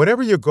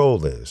 Whatever your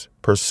goal is,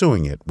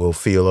 pursuing it will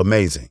feel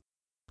amazing.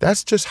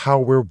 That's just how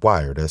we're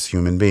wired as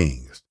human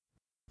beings.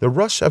 The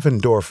rush of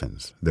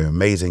endorphins, the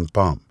amazing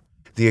bump,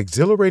 the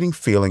exhilarating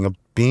feeling of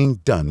being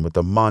done with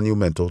a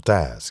monumental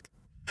task.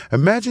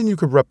 Imagine you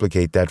could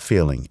replicate that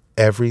feeling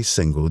every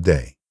single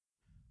day.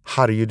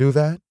 How do you do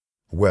that?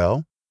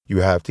 Well, you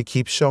have to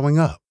keep showing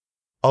up.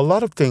 A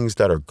lot of things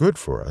that are good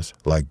for us,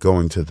 like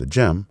going to the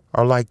gym,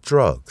 are like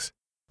drugs.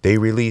 They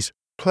release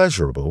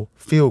pleasurable,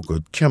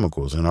 feel-good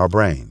chemicals in our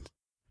brains.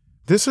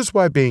 This is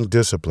why being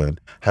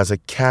disciplined has a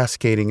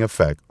cascading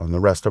effect on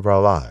the rest of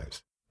our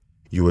lives.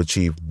 You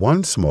achieve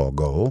one small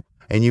goal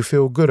and you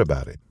feel good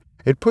about it.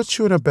 It puts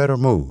you in a better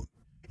mood.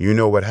 You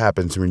know what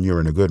happens when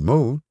you're in a good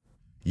mood.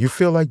 You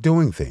feel like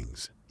doing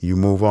things. You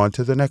move on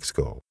to the next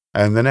goal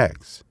and the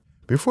next.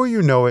 Before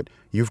you know it,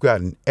 you've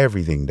gotten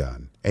everything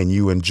done and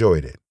you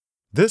enjoyed it.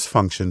 This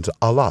functions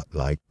a lot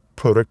like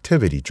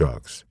productivity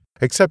drugs,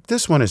 except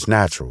this one is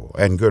natural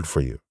and good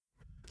for you.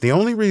 The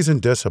only reason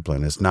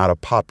discipline is not a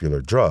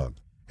popular drug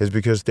is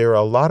because there are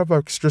a lot of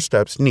extra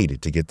steps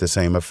needed to get the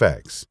same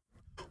effects.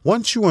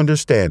 Once you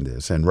understand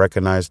this and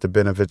recognize the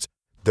benefits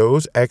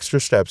those extra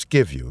steps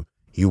give you,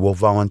 you will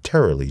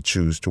voluntarily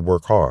choose to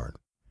work hard.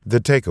 The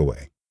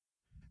takeaway: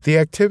 the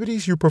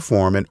activities you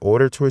perform in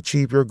order to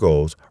achieve your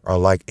goals are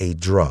like a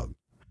drug.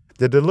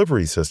 The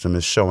delivery system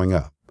is showing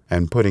up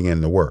and putting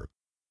in the work.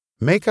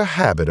 Make a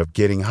habit of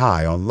getting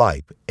high on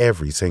life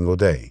every single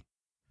day.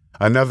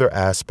 Another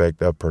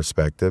aspect of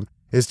perspective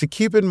is to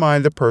keep in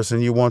mind the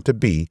person you want to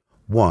be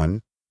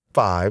 1,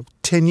 5,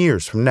 10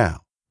 years from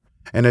now.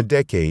 In a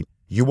decade,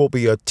 you will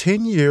be a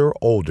 10-year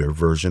older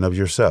version of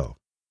yourself.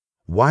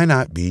 Why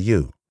not be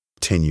you,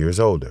 10 years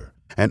older,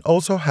 and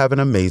also have an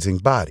amazing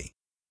body?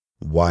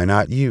 Why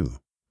not you,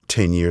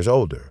 10 years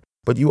older,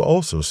 but you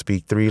also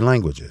speak 3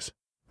 languages?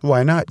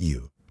 Why not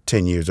you,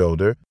 10 years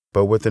older,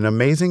 but with an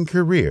amazing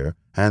career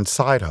and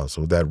side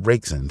hustle that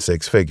rakes in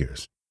 6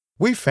 figures?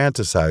 We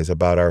fantasize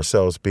about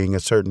ourselves being a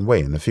certain way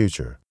in the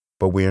future,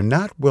 but we are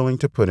not willing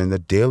to put in the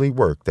daily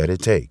work that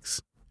it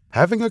takes.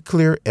 Having a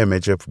clear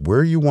image of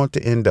where you want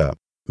to end up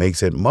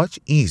makes it much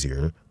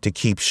easier to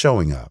keep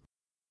showing up,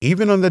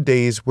 even on the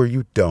days where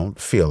you don't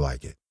feel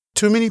like it.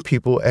 Too many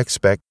people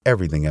expect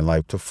everything in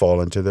life to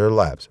fall into their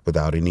laps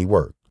without any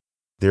work.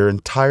 Their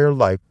entire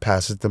life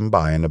passes them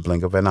by in the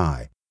blink of an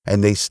eye,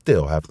 and they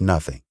still have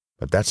nothing.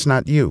 But that's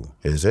not you,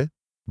 is it?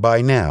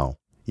 By now,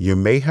 you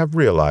may have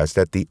realized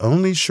that the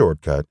only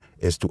shortcut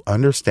is to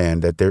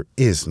understand that there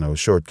is no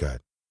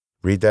shortcut.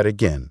 Read that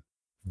again,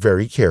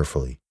 very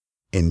carefully.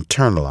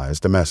 Internalize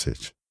the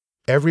message.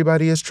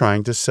 Everybody is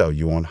trying to sell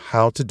you on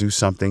how to do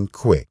something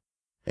quick.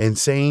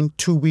 Insane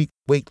 2-week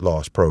weight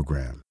loss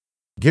program.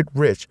 Get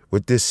rich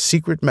with this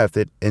secret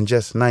method in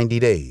just 90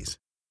 days.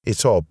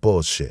 It's all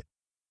bullshit.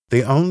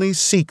 The only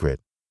secret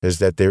is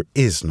that there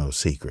is no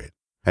secret,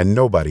 and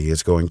nobody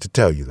is going to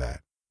tell you that,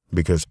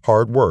 because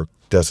hard work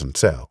doesn't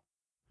sell.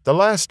 The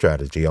last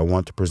strategy I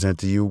want to present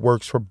to you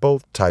works for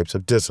both types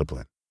of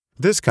discipline.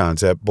 This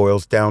concept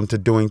boils down to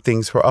doing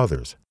things for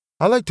others.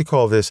 I like to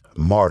call this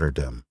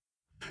martyrdom.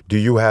 Do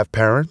you have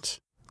parents,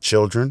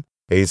 children,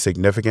 a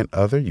significant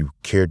other you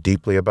care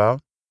deeply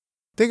about?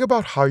 Think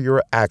about how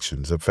your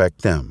actions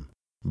affect them,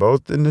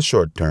 both in the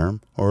short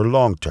term or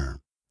long term.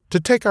 To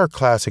take our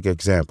classic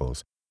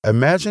examples,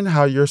 imagine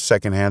how your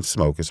secondhand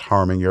smoke is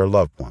harming your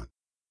loved one,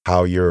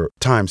 how your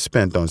time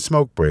spent on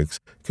smoke breaks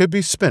could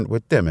be spent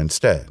with them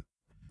instead.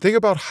 Think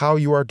about how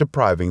you are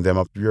depriving them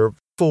of your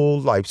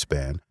full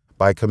lifespan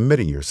by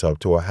committing yourself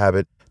to a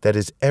habit that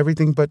is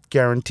everything but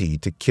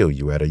guaranteed to kill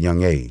you at a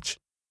young age.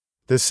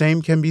 The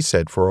same can be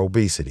said for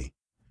obesity.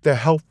 The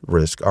health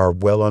risks are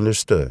well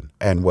understood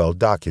and well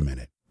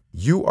documented.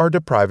 You are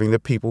depriving the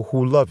people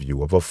who love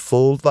you of a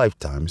full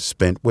lifetime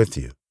spent with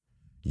you.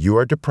 You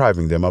are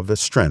depriving them of the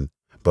strength,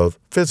 both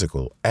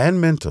physical and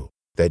mental,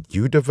 that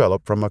you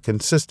develop from a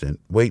consistent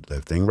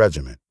weightlifting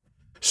regimen.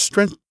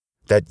 Strength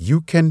that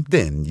you can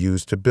then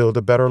use to build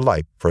a better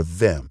life for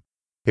them.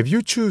 If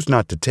you choose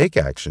not to take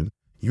action,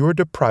 you are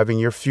depriving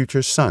your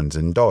future sons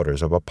and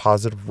daughters of a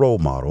positive role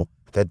model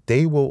that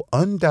they will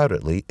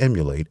undoubtedly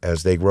emulate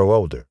as they grow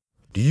older.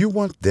 Do you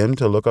want them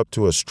to look up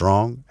to a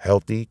strong,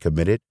 healthy,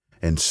 committed,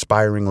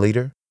 inspiring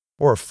leader,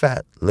 or a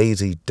fat,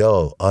 lazy,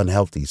 dull,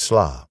 unhealthy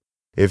slob?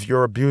 If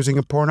you're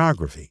abusing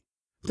pornography,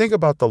 think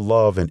about the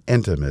love and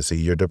intimacy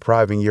you're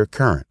depriving your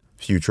current,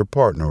 future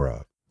partner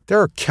of.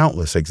 There are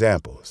countless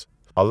examples.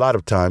 A lot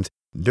of times,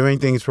 doing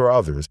things for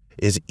others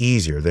is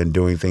easier than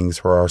doing things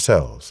for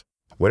ourselves.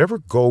 Whatever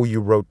goal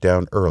you wrote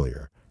down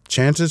earlier,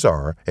 chances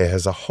are it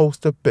has a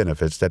host of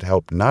benefits that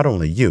help not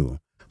only you,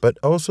 but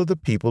also the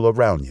people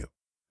around you.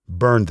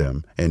 Burn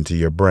them into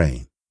your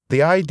brain.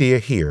 The idea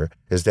here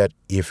is that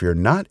if you're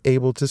not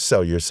able to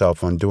sell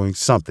yourself on doing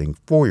something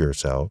for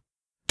yourself,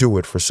 do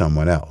it for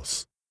someone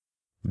else.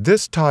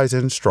 This ties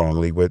in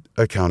strongly with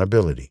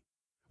accountability,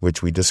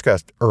 which we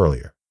discussed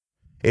earlier.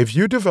 If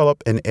you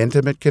develop an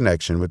intimate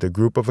connection with a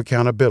group of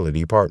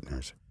accountability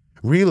partners,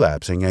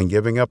 relapsing and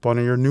giving up on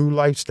your new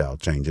lifestyle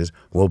changes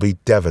will be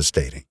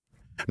devastating.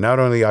 Not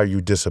only are you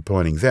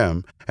disappointing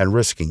them and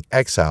risking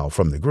exile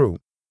from the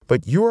group,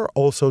 but you are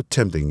also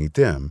tempting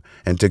them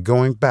into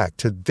going back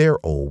to their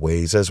old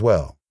ways as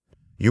well.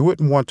 You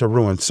wouldn't want to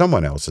ruin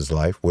someone else's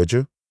life, would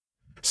you?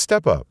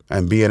 Step up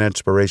and be an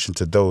inspiration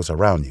to those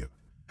around you.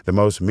 The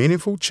most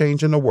meaningful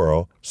change in the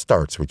world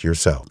starts with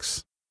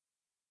yourselves.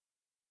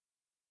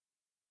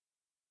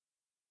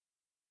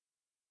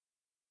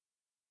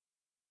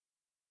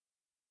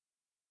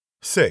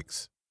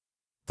 Six,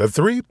 the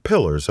 3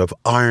 pillars of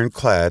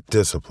ironclad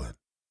discipline.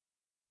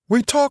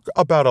 We talk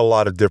about a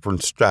lot of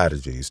different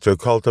strategies to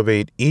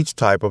cultivate each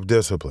type of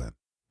discipline.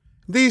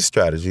 These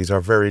strategies are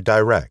very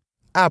direct,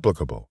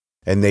 applicable,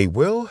 and they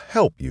will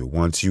help you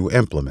once you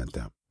implement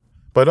them.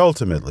 But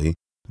ultimately,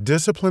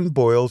 discipline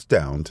boils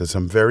down to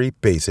some very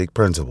basic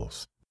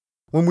principles.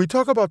 When we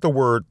talk about the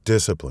word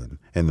discipline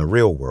in the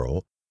real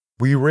world,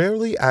 we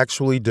rarely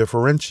actually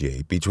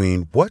differentiate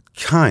between what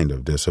kind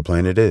of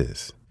discipline it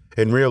is.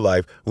 In real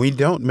life, we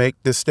don't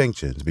make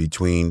distinctions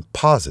between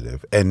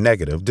positive and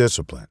negative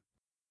discipline.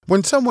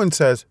 When someone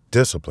says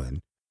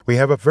discipline, we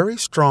have a very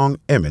strong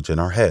image in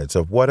our heads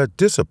of what a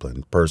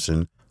disciplined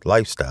person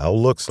lifestyle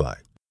looks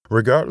like,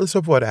 regardless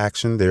of what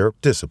action they're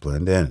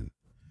disciplined in.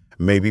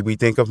 Maybe we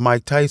think of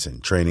Mike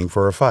Tyson training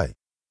for a fight,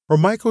 or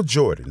Michael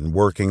Jordan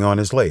working on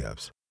his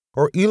layups,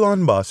 or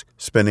Elon Musk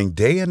spending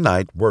day and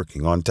night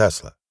working on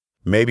Tesla.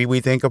 Maybe we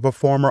think of a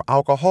former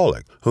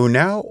alcoholic who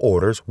now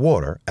orders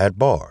water at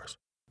bars.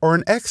 or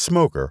an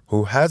ex-smoker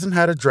who hasn't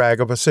had a drag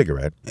of a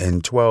cigarette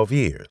in 12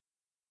 years.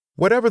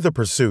 Whatever the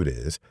pursuit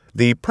is,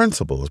 the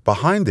principles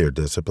behind their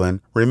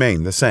discipline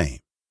remain the same.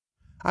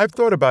 I've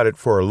thought about it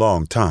for a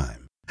long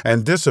time,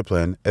 and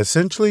discipline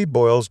essentially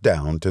boils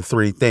down to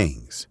three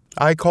things.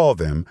 I call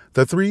them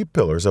the three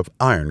pillars of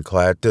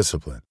ironclad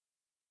discipline.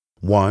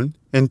 1.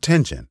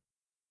 Intention.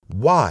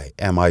 Why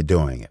am I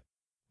doing it?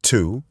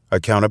 2.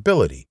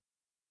 Accountability.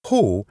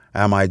 Who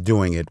am I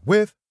doing it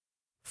with?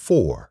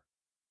 4.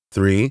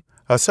 3.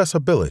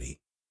 Accessibility.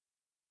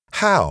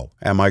 How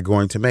am I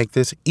going to make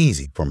this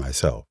easy for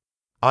myself?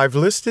 I've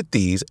listed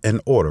these in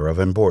order of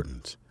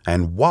importance,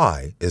 and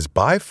why is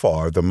by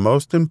far the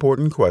most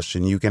important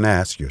question you can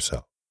ask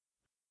yourself.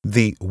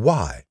 The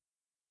why.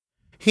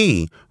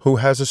 He who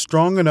has a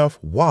strong enough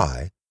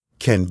why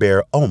can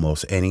bear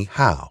almost any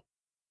how.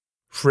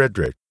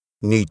 Friedrich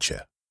Nietzsche.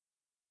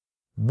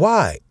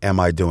 Why am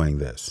I doing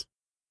this?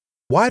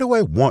 Why do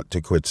I want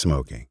to quit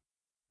smoking?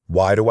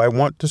 Why do I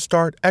want to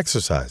start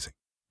exercising?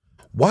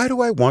 Why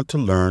do I want to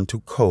learn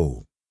to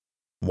code?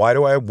 Why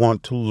do I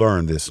want to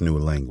learn this new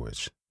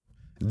language?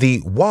 The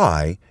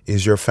why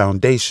is your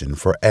foundation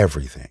for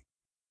everything.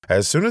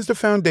 As soon as the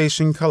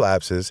foundation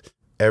collapses,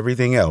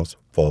 everything else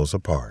falls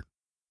apart.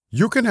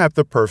 You can have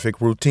the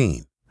perfect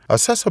routine,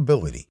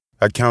 accessibility,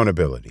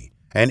 accountability,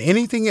 and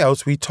anything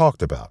else we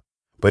talked about,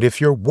 but if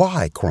your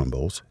why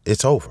crumbles,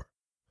 it's over.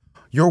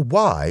 Your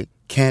why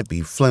can't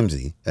be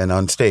flimsy and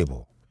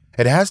unstable.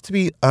 It has to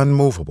be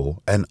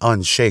unmovable and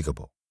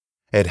unshakable.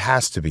 It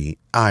has to be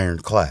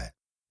ironclad.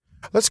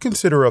 Let's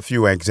consider a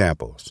few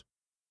examples.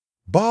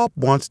 Bob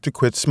wants to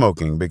quit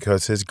smoking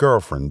because his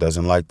girlfriend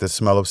doesn't like the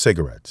smell of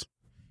cigarettes.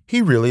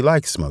 He really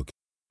likes smoking,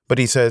 but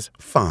he says,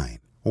 fine,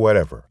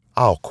 whatever,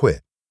 I'll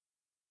quit.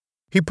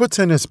 He puts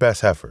in his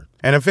best effort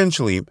and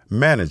eventually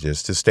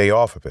manages to stay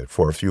off of it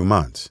for a few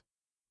months.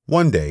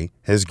 One day,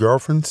 his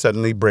girlfriend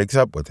suddenly breaks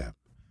up with him,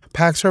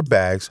 packs her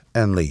bags,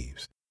 and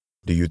leaves.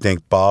 Do you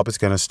think Bob is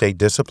going to stay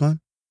disciplined?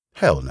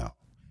 Hell no.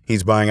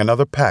 He's buying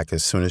another pack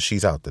as soon as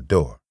she's out the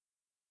door.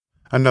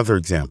 Another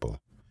example.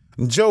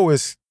 Joe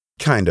is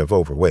kind of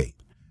overweight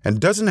and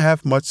doesn't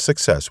have much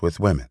success with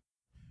women.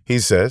 He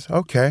says,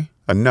 okay,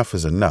 enough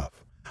is enough.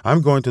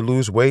 I'm going to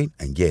lose weight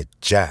and get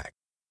jacked.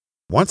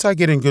 Once I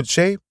get in good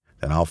shape,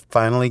 then I'll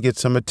finally get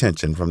some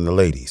attention from the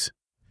ladies.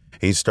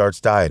 He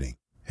starts dieting,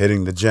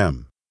 hitting the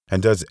gym,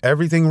 and does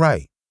everything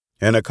right.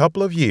 In a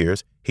couple of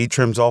years, he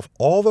trims off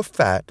all the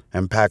fat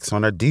and packs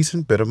on a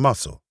decent bit of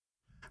muscle.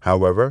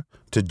 However,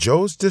 to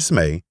Joe's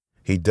dismay,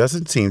 he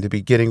doesn't seem to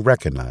be getting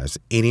recognized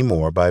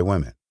anymore by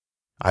women.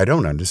 I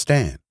don't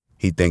understand,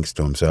 he thinks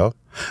to himself.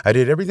 I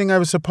did everything I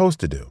was supposed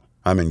to do.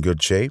 I'm in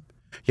good shape,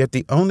 yet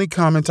the only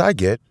comments I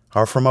get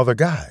are from other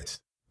guys.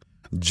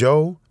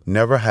 Joe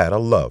never had a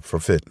love for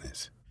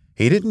fitness.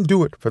 He didn't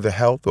do it for the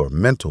health or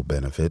mental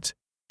benefits.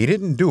 He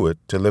didn't do it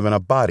to live in a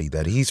body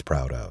that he's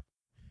proud of.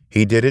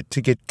 He did it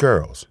to get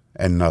girls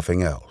and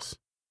nothing else.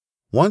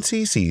 Once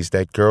he sees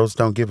that girls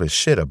don't give a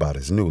shit about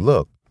his new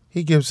look,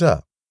 he gives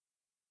up.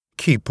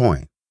 Key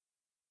point.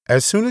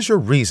 As soon as your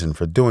reason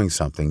for doing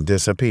something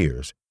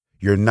disappears,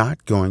 you're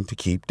not going to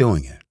keep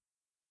doing it.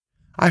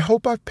 I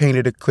hope I've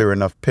painted a clear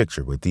enough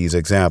picture with these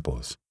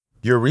examples.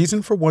 Your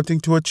reason for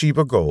wanting to achieve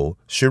a goal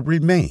should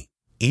remain,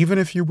 even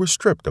if you were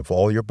stripped of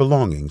all your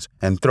belongings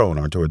and thrown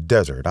onto a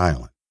desert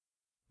island.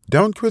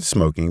 Don't quit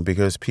smoking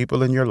because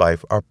people in your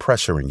life are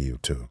pressuring you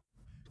to.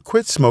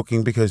 Quit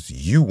smoking because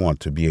you want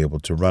to be able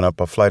to run up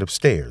a flight of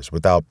stairs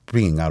without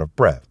being out of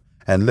breath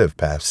and live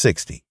past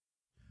 60.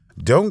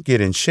 Don't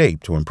get in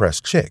shape to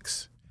impress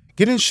chicks.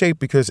 Get in shape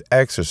because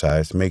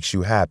exercise makes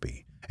you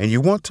happy and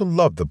you want to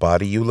love the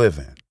body you live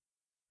in.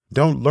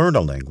 Don't learn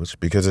a language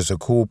because it's a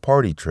cool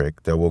party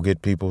trick that will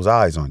get people's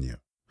eyes on you.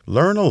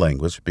 Learn a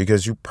language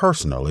because you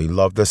personally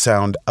love the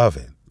sound of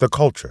it, the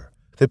culture,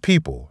 the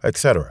people,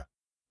 etc.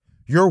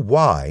 Your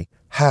why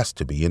has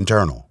to be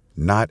internal,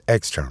 not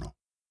external.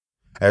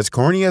 As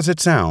corny as it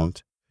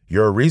sounds,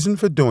 your reason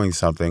for doing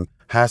something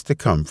has to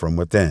come from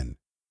within.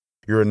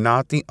 You're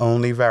not the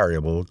only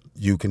variable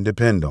you can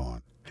depend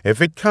on.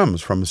 If it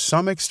comes from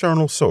some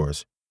external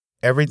source,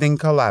 everything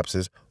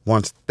collapses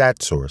once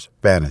that source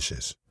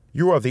vanishes.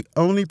 You are the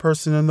only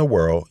person in the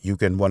world you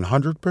can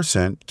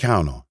 100%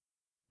 count on.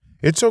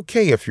 It's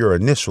okay if your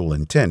initial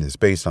intent is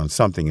based on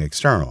something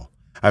external.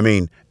 I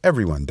mean,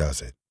 everyone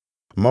does it.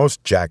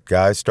 Most jack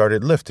guys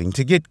started lifting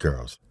to get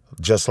girls,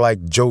 just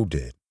like Joe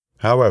did.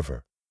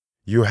 However,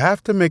 you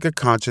have to make a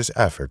conscious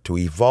effort to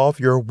evolve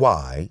your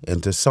why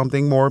into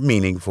something more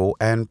meaningful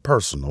and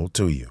personal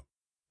to you.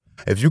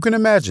 If you can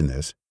imagine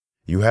this,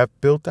 you have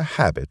built a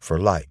habit for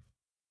life.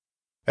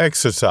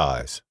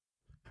 Exercise.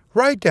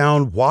 Write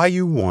down why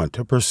you want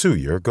to pursue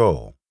your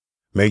goal.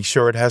 Make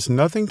sure it has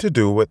nothing to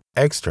do with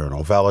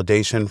external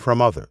validation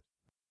from others.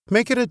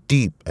 Make it a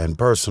deep and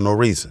personal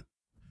reason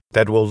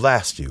that will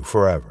last you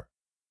forever.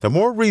 The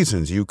more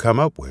reasons you come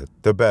up with,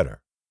 the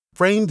better.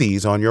 Frame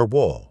these on your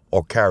wall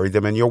or carry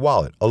them in your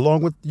wallet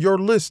along with your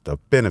list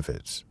of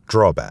benefits,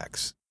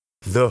 drawbacks.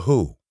 The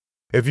who.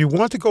 If you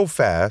want to go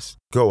fast,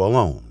 go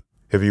alone.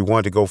 If you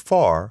want to go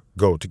far,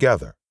 go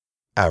together.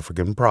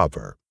 African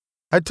proverb.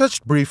 I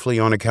touched briefly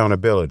on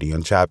accountability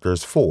in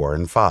chapters 4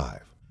 and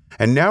 5,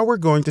 and now we're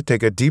going to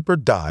take a deeper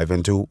dive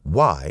into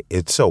why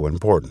it's so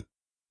important.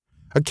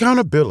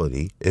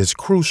 Accountability is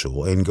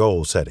crucial in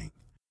goal setting,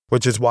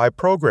 which is why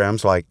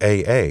programs like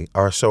AA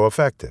are so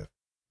effective.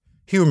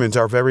 Humans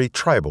are very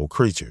tribal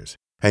creatures,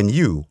 and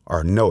you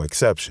are no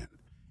exception,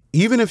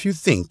 even if you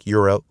think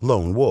you're a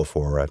lone wolf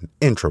or an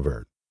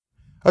introvert.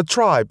 A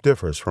tribe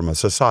differs from a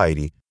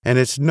society in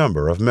its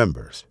number of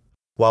members.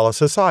 While a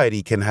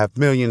society can have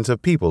millions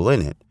of people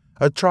in it,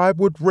 a tribe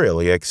would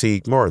rarely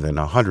exceed more than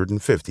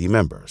 150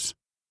 members.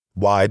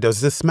 Why does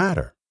this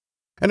matter?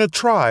 In a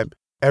tribe,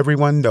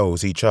 everyone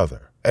knows each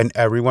other, and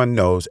everyone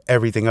knows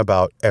everything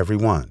about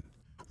everyone.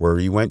 Where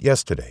you went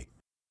yesterday,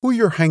 who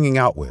you're hanging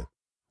out with,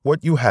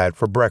 what you had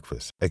for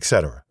breakfast,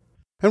 etc.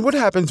 And what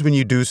happens when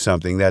you do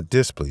something that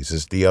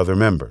displeases the other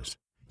members?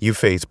 You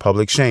face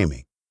public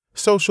shaming,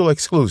 social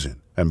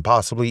exclusion, and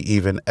possibly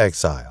even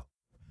exile.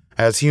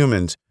 As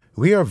humans,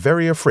 we are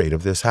very afraid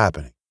of this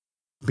happening.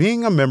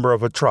 Being a member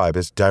of a tribe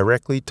is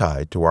directly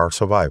tied to our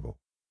survival.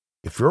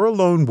 If you're a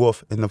lone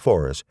wolf in the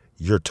forest,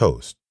 you're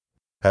toast.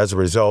 As a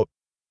result,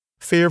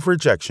 fear of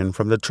rejection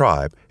from the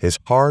tribe is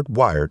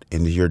hardwired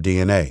into your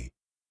DNA.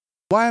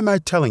 Why am I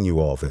telling you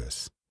all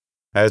this?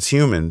 As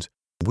humans,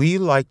 we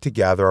like to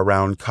gather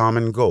around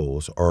common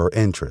goals or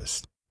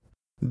interests.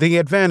 The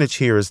advantage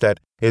here is that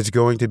it's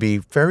going to be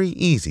very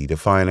easy to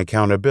find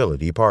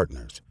accountability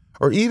partners,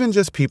 or even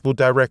just people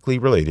directly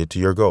related to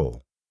your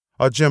goal.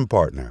 A gym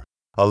partner,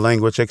 a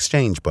language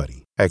exchange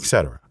buddy,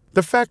 etc.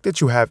 The fact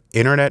that you have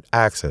internet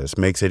access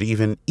makes it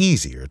even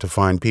easier to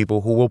find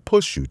people who will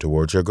push you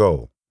towards your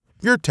goal.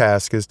 Your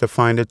task is to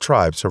find a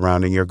tribe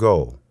surrounding your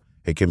goal.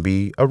 It can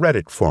be a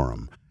Reddit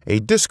forum, a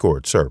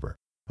Discord server,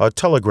 a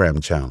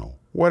Telegram channel,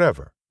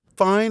 whatever.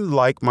 Find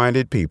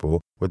like-minded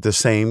people with the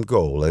same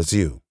goal as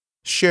you.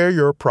 Share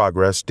your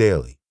progress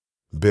daily.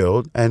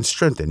 Build and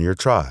strengthen your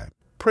tribe.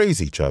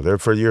 Praise each other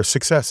for your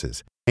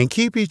successes and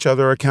keep each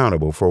other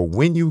accountable for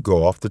when you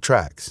go off the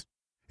tracks.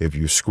 If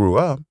you screw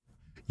up,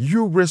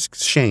 you risk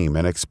shame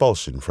and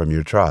expulsion from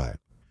your tribe.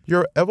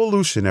 Your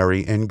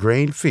evolutionary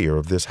ingrained fear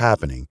of this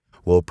happening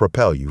will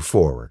propel you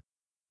forward.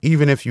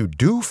 Even if you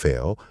do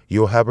fail,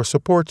 you'll have a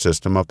support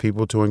system of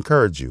people to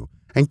encourage you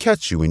and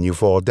catch you when you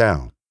fall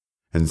down.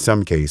 In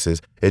some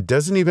cases, it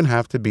doesn't even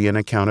have to be an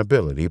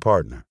accountability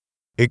partner.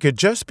 It could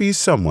just be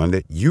someone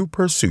that you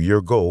pursue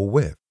your goal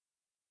with.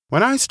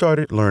 When I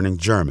started learning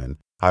German,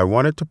 I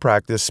wanted to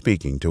practice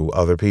speaking to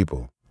other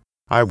people.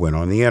 I went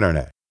on the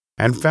internet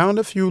and found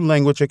a few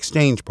language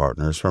exchange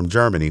partners from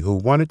Germany who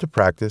wanted to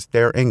practice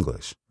their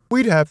English.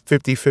 We'd have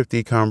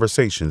 50-50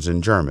 conversations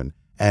in German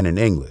and in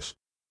English,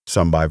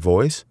 some by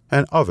voice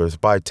and others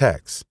by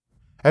text.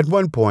 At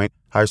one point,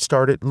 I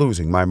started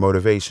losing my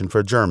motivation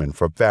for German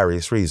for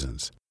various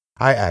reasons.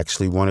 I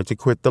actually wanted to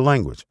quit the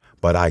language,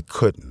 but I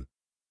couldn't.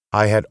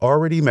 I had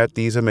already met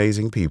these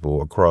amazing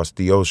people across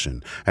the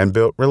ocean and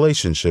built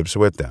relationships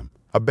with them.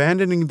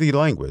 Abandoning the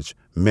language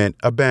meant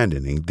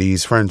abandoning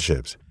these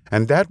friendships,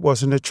 and that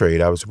wasn't a trade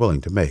I was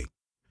willing to make.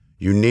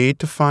 You need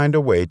to find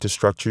a way to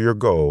structure your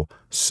goal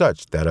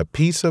such that a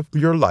piece of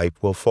your life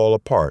will fall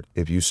apart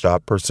if you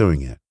stop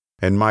pursuing it.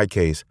 In my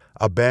case,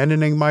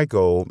 abandoning my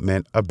goal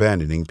meant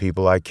abandoning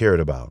people I cared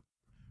about.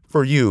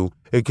 For you,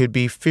 it could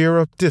be fear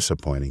of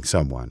disappointing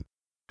someone,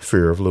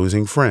 fear of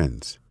losing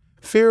friends,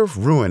 fear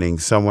of ruining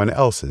someone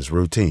else's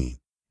routine,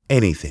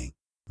 anything.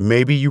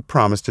 Maybe you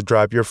promised to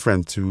drive your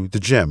friend to the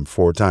gym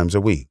 4 times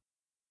a week.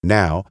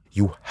 Now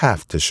you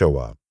have to show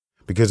up,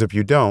 because if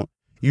you don't,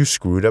 you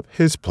screwed up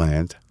his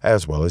plans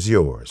as well as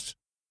yours.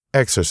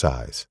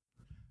 Exercise.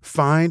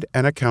 Find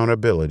an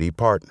accountability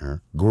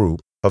partner, group,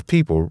 of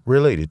people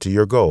related to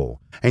your goal,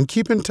 and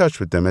keep in touch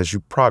with them as you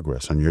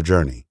progress on your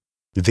journey.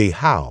 The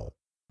how.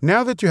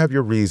 Now that you have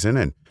your reason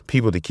and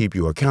people to keep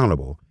you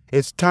accountable,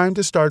 it's time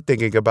to start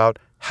thinking about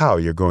how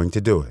you're going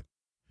to do it.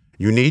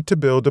 You need to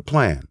build a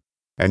plan,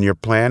 and your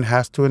plan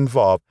has to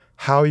involve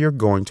how you're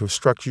going to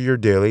structure your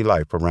daily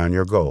life around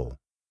your goal.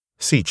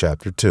 See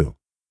Chapter 2.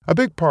 A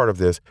big part of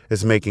this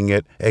is making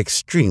it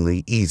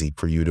extremely easy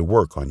for you to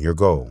work on your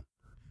goal.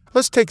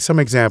 Let's take some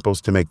examples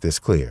to make this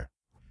clear.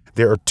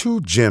 There are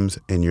 2 gyms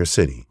in your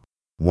city.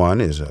 One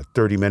is a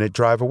 30-minute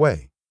drive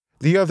away.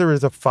 The other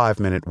is a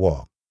 5-minute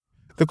walk.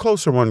 The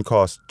closer one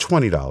costs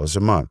 $20 a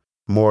month,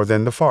 more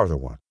than the farther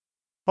one.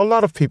 A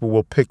lot of people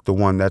will pick the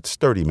one that's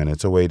 30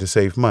 minutes away to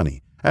save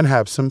money and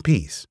have some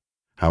peace.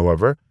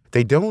 However,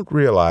 they don't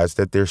realize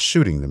that they're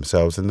shooting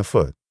themselves in the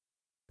foot.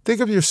 Think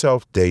of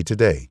yourself day to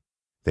day.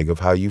 Think of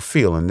how you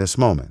feel in this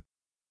moment.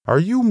 Are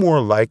you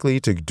more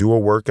likely to do a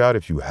workout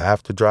if you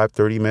have to drive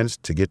 30 minutes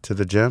to get to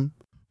the gym?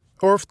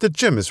 Or if the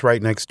gym is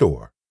right next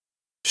door?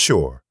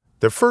 Sure,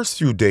 the first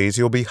few days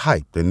you'll be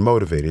hyped and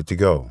motivated to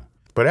go.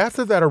 But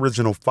after that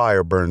original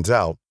fire burns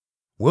out,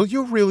 will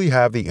you really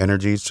have the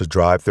energy to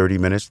drive 30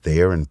 minutes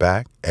there and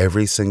back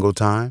every single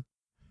time?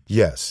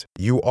 Yes,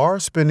 you are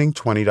spending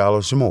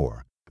 $20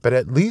 more, but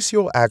at least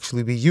you'll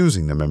actually be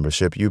using the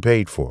membership you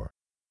paid for.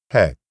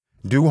 Heck,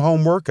 do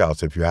home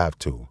workouts if you have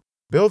to.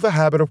 Build the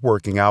habit of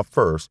working out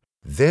first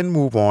then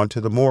move on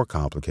to the more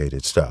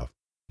complicated stuff.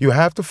 You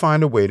have to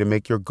find a way to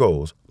make your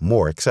goals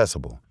more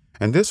accessible,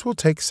 and this will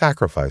take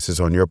sacrifices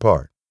on your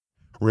part.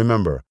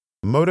 Remember,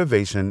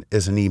 motivation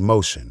is an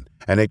emotion,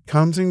 and it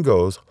comes and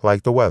goes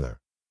like the weather.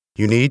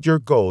 You need your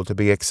goal to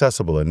be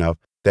accessible enough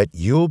that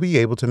you'll be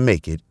able to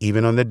make it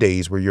even on the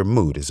days where your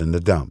mood is in the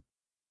dump.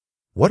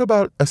 What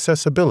about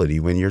accessibility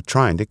when you're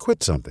trying to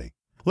quit something?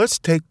 Let's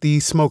take the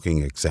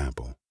smoking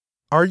example.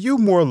 Are you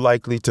more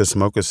likely to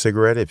smoke a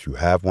cigarette if you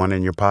have one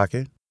in your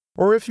pocket,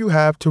 or if you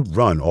have to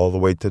run all the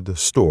way to the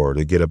store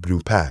to get a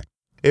new pack?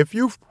 If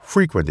you've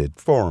frequented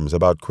forums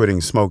about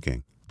quitting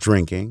smoking,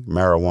 drinking,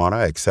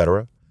 marijuana,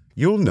 etc.,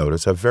 you'll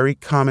notice a very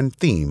common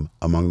theme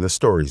among the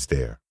stories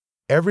there.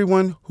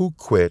 Everyone who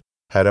quit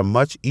had a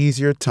much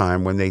easier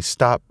time when they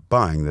stopped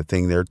buying the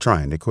thing they're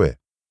trying to quit.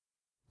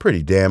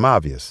 Pretty damn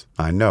obvious,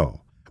 I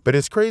know, but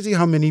it's crazy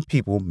how many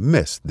people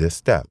miss this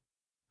step.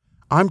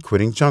 I'm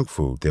quitting junk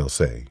food, they'll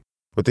say,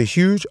 with a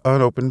huge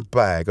unopened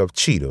bag of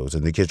Cheetos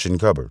in the kitchen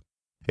cupboard.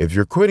 If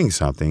you're quitting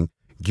something,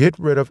 get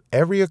rid of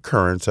every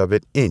occurrence of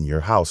it in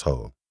your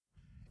household.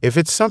 If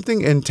it's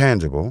something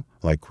intangible,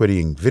 like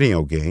quitting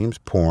video games,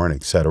 porn,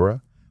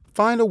 etc.,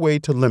 find a way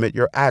to limit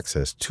your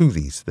access to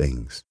these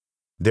things.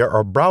 There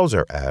are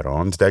browser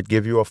add-ons that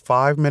give you a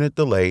 5-minute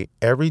delay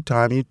every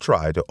time you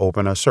try to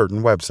open a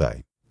certain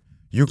website.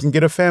 You can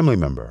get a family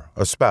member,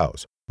 a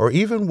spouse, or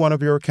even one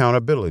of your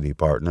accountability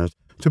partners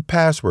to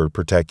password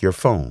protect your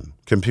phone,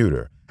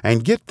 computer,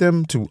 and get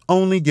them to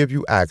only give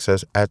you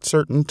access at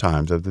certain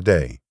times of the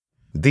day.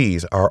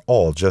 These are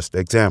all just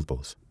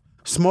examples,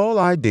 small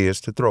ideas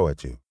to throw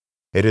at you.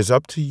 It is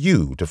up to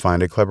you to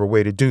find a clever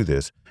way to do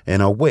this in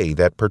a way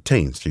that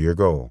pertains to your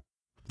goal.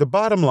 The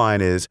bottom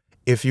line is,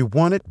 if you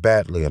want it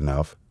badly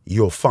enough,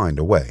 you'll find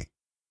a way.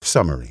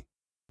 Summary.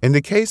 In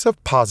the case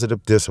of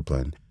positive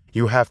discipline,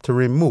 you have to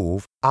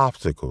remove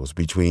obstacles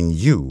between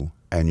you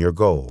and your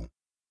goal.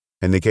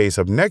 In the case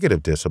of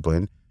negative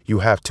discipline, you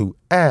have to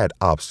add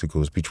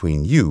obstacles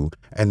between you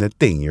and the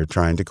thing you're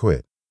trying to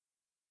quit.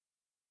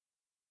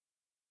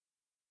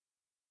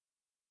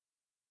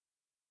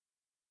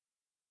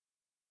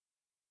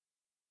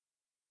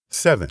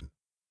 Seven.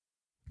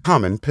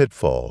 Common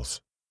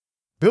pitfalls.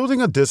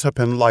 Building a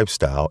disciplined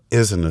lifestyle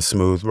isn't a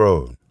smooth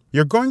road.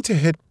 You're going to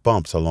hit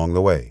bumps along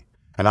the way,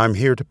 and I'm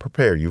here to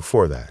prepare you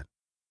for that.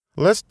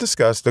 Let's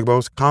discuss the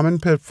most common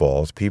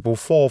pitfalls people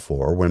fall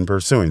for when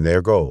pursuing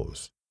their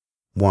goals.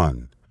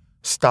 1.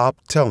 Stop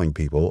telling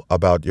people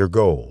about your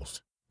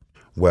goals.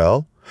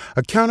 Well,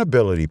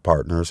 accountability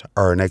partners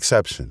are an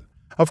exception.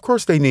 Of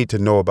course, they need to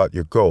know about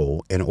your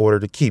goal in order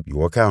to keep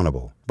you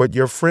accountable. But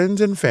your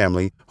friends and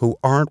family who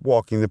aren't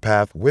walking the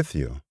path with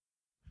you,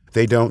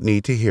 they don't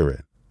need to hear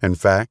it. In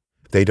fact,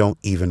 they don't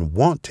even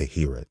want to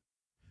hear it.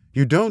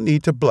 You don't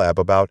need to blab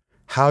about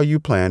how you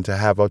plan to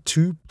have a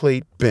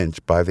 2-plate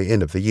bench by the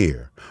end of the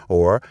year,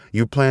 or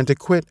you plan to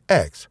quit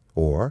X,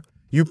 or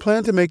you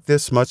plan to make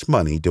this much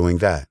money doing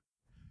that.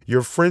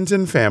 Your friends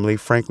and family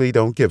frankly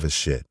don't give a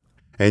shit,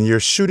 and you're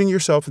shooting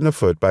yourself in the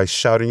foot by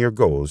shouting your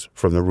goals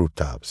from the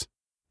rooftops.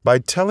 By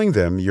telling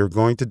them you're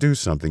going to do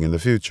something in the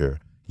future,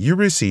 you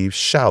receive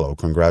shallow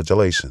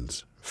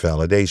congratulations,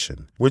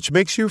 validation, which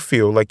makes you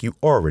feel like you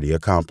already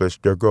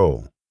accomplished your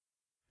goal.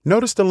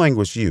 Notice the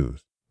language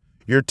used.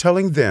 You're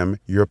telling them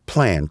your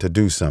plan to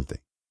do something.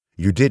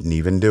 You didn't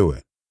even do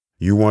it.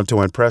 You want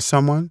to impress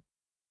someone?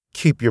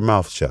 Keep your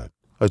mouth shut,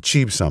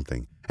 achieve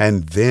something,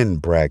 and then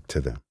brag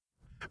to them.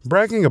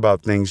 Bragging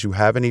about things you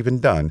haven't even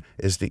done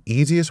is the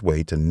easiest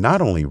way to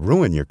not only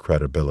ruin your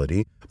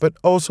credibility, but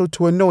also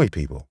to annoy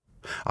people.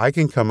 I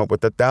can come up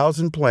with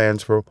 1,000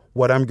 plans for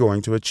what I'm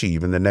going to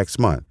achieve in the next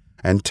month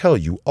and tell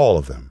you all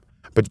of them.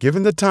 But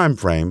given the time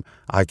frame,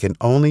 I can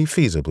only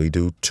feasibly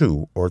do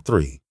 2 or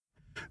 3.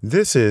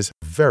 This is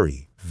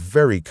very,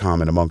 very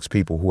common amongst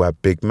people who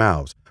have big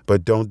mouths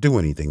but don't do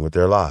anything with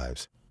their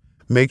lives.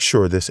 Make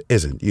sure this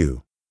isn't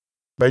you.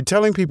 By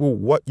telling people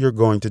what you're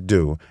going to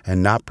do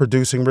and not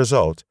producing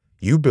results,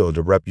 you build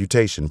a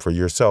reputation for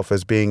yourself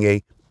as being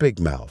a big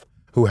mouth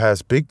who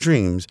has big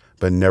dreams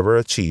but never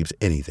achieves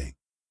anything.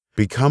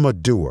 Become a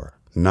doer,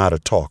 not a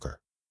talker.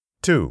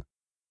 2.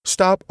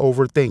 Stop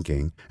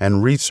overthinking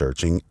and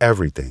researching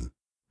everything.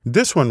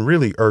 This one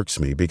really irks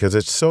me because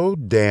it's so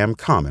damn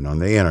common on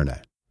the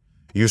internet.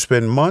 You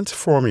spend months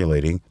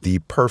formulating the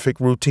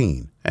perfect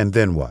routine, and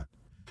then what?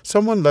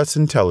 Someone less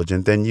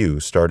intelligent than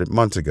you started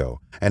months ago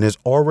and is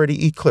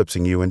already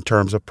eclipsing you in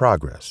terms of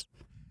progress.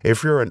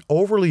 If you're an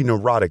overly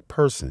neurotic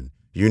person,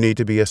 you need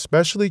to be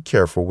especially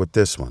careful with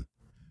this one.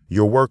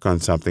 You'll work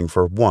on something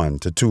for 1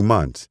 to 2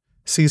 months,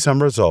 see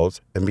some results,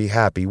 and be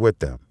happy with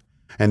them.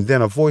 And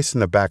then a voice in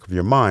the back of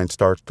your mind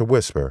starts to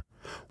whisper,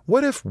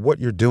 "What if what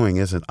you're doing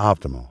isn't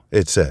optimal?"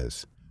 It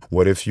says,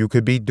 "What if you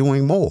could be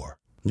doing more?"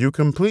 You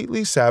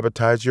completely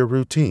sabotage your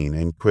routine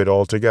and quit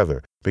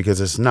altogether because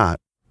it's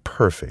not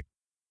perfect.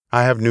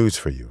 I have news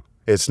for you.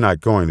 It's not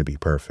going to be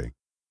perfect.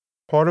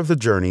 Part of the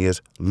journey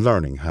is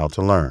learning how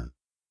to learn.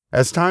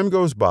 As time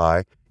goes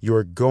by, you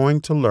are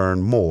going to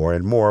learn more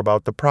and more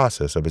about the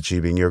process of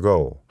achieving your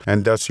goal,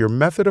 and thus your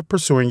method of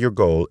pursuing your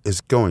goal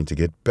is going to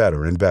get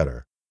better and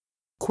better.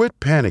 Quit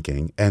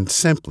panicking and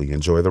simply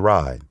enjoy the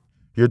ride.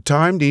 Your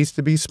time needs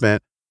to be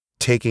spent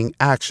taking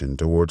action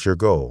towards your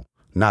goal,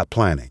 not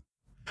planning.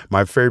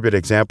 My favorite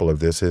example of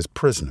this is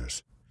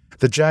prisoners.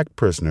 The jack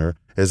prisoner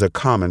is a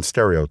common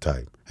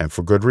stereotype, and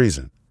for good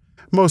reason.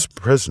 Most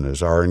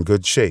prisoners are in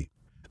good shape.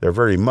 They're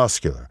very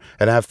muscular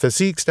and have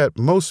physiques that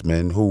most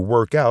men who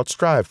work out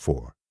strive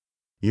for.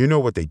 You know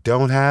what they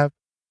don't have?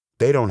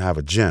 They don't have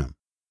a gym.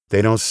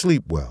 They don't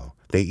sleep well.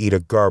 They eat a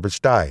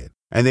garbage diet.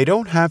 And they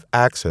don't have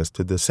access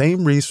to the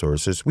same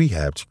resources we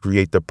have to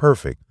create the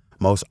perfect,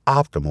 most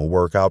optimal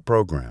workout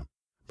program.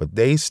 But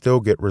they still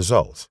get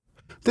results.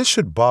 This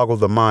should boggle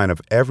the mind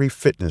of every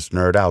fitness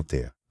nerd out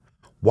there.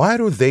 Why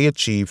do they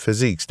achieve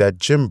physiques that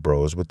gym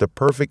bros with the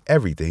perfect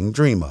everything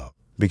dream of?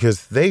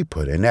 Because they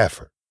put in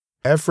effort.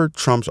 Effort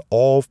trumps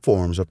all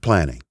forms of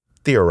planning,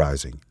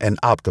 theorizing, and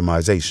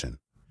optimization.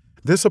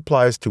 This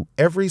applies to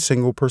every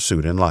single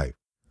pursuit in life,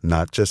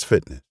 not just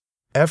fitness.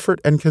 Effort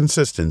and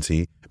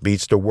consistency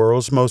beats the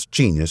world's most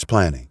genius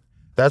planning.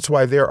 That's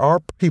why there are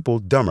people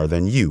dumber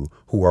than you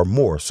who are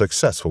more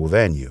successful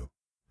than you.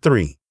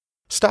 3.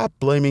 Stop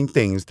blaming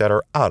things that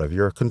are out of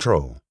your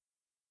control.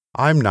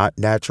 I'm not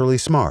naturally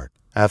smart,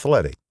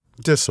 athletic,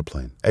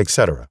 disciplined,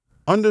 etc.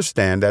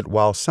 Understand that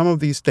while some of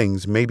these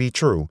things may be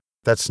true,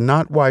 that's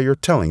not why you're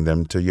telling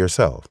them to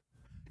yourself.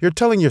 You're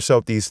telling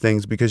yourself these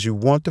things because you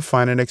want to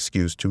find an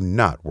excuse to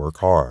not work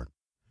hard.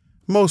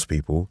 Most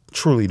people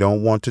truly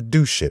don't want to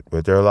do shit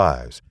with their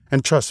lives,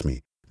 and trust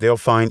me, they'll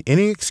find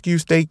any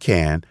excuse they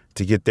can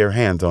to get their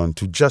hands on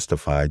to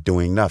justify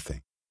doing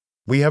nothing.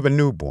 We have a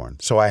newborn,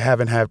 so I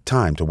haven't had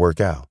time to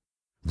work out.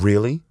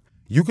 Really?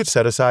 You could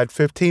set aside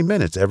 15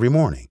 minutes every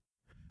morning.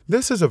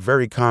 This is a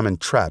very common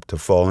trap to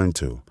fall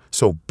into,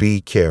 so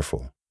be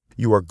careful.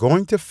 You are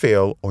going to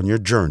fail on your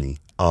journey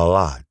a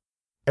lot.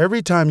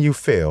 Every time you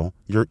fail,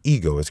 your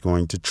ego is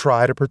going to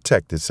try to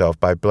protect itself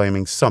by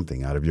blaming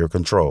something out of your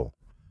control.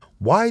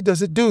 Why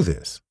does it do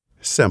this?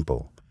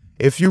 Simple.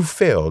 If you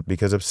failed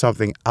because of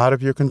something out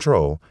of your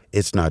control,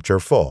 it's not your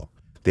fault.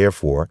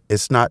 Therefore,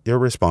 it's not your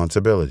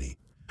responsibility.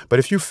 But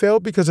if you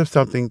failed because of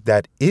something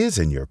that is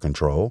in your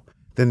control,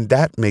 then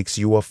that makes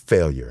you a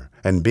failure,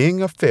 and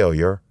being a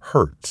failure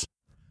hurts.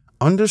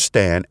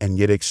 Understand and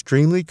get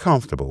extremely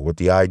comfortable with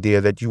the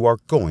idea that you are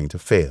going to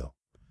fail.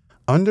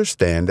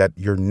 Understand that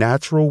your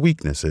natural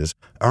weaknesses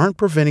aren't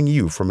preventing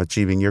you from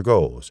achieving your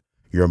goals.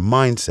 Your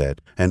mindset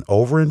and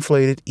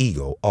overinflated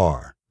ego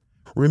are.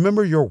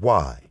 Remember your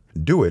why,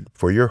 do it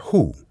for your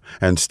who,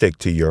 and stick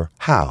to your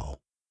how.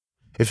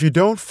 If you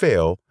don't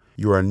fail,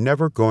 you are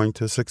never going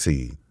to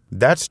succeed.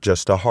 That's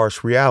just a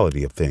harsh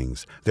reality of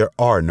things. There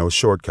are no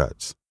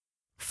shortcuts.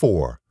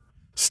 4.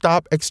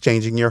 Stop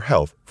exchanging your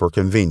health for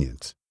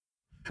convenience.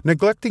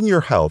 Neglecting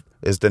your health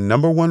is the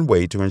number one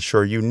way to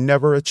ensure you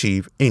never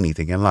achieve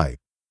anything in life.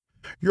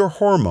 Your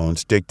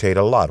hormones dictate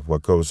a lot of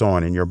what goes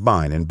on in your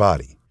mind and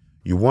body.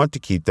 You want to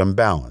keep them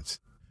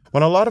balanced.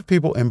 When a lot of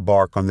people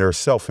embark on their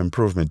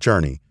self-improvement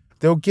journey,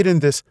 they'll get in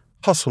this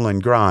hustle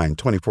and grind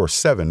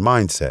 24/7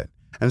 mindset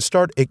and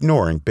start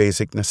ignoring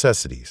basic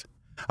necessities.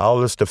 I'll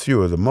list a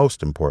few of the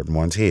most important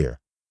ones here.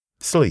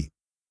 Sleep.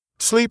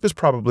 Sleep is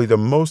probably the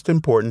most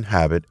important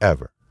habit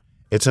ever.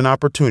 It's an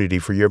opportunity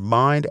for your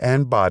mind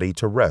and body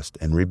to rest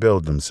and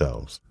rebuild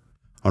themselves.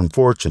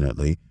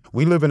 Unfortunately,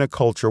 we live in a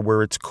culture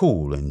where it's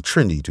cool and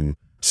trendy to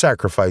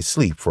sacrifice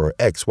sleep for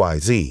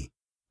XYZ.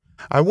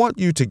 I want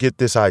you to get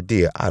this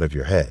idea out of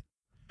your head.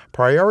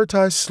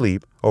 Prioritize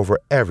sleep over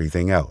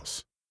everything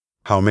else.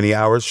 How many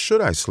hours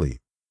should I sleep?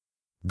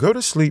 Go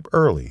to sleep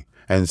early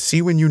and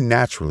see when you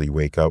naturally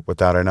wake up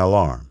without an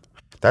alarm.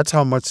 That's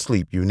how much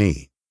sleep you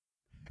need.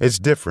 It's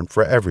different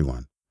for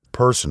everyone.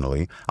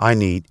 Personally, I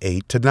need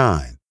 8 to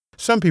 9.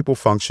 Some people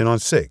function on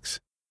 6.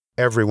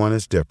 Everyone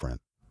is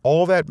different.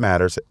 All that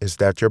matters is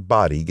that your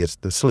body gets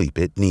the sleep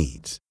it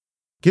needs.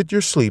 Get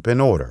your sleep in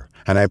order,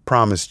 and I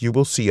promise you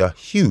will see a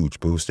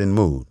huge boost in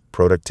mood,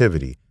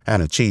 productivity,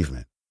 and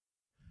achievement.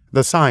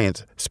 The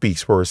science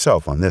speaks for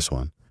itself on this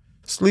one.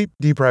 Sleep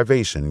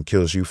deprivation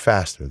kills you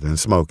faster than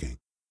smoking.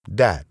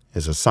 That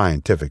is a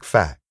scientific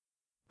fact.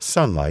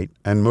 Sunlight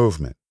and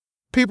movement.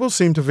 People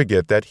seem to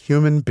forget that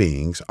human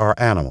beings are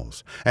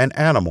animals, and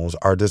animals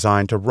are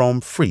designed to roam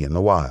free in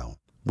the wild.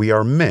 We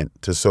are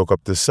meant to soak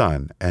up the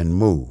sun and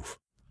move.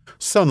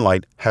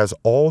 Sunlight has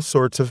all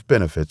sorts of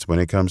benefits when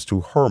it comes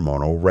to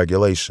hormonal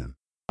regulation.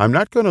 I'm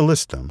not going to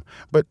list them,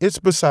 but it's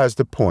besides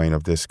the point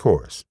of this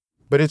course.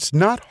 But it's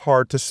not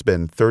hard to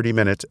spend 30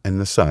 minutes in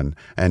the sun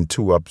and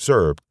to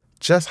observe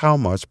just how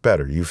much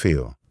better you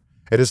feel.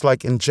 It is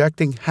like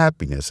injecting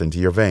happiness into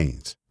your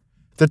veins.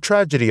 The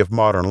tragedy of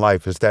modern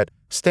life is that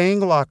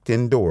staying locked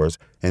indoors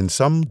in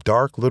some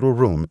dark little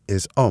room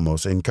is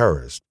almost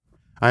encouraged.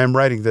 I am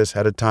writing this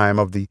at a time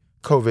of the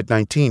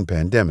COVID-19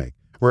 pandemic,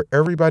 where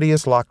everybody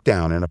is locked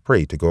down and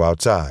afraid to go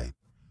outside.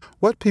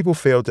 What people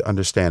fail to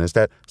understand is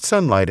that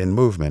sunlight and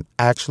movement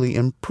actually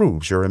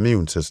improves your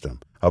immune system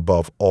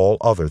above all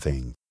other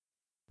things.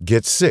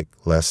 Get sick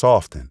less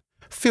often,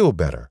 feel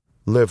better,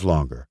 live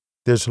longer.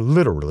 There's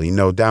literally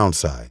no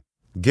downside.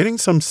 Getting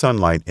some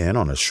sunlight in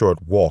on a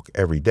short walk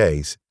every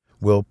day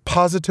will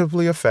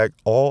positively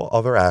affect all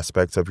other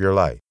aspects of your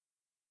life.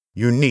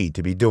 You need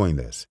to be doing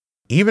this,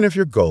 even if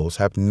your goals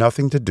have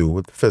nothing to do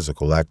with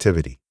physical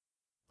activity.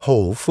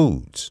 Whole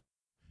foods.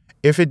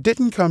 If it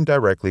didn't come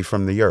directly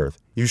from the earth,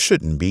 you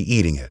shouldn't be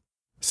eating it.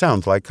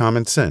 Sounds like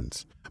common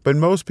sense, but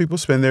most people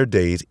spend their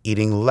days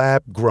eating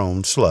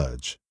lab-grown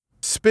sludge.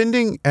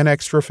 Spending an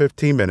extra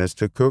 15 minutes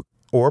to cook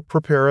or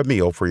prepare a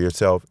meal for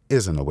yourself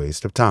isn't a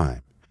waste of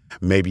time.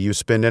 Maybe you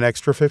spend an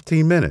extra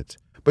 15 minutes,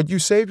 but you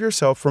save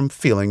yourself from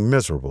feeling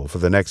miserable for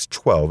the next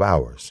 12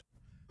 hours.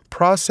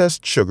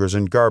 Processed sugars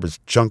and garbage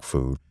junk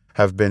food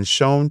have been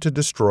shown to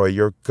destroy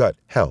your gut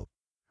health,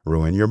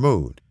 ruin your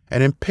mood,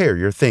 and impair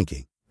your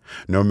thinking.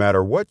 No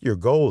matter what your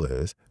goal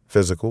is,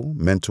 physical,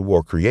 mental,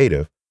 or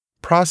creative,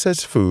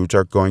 processed foods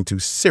are going to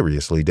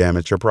seriously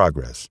damage your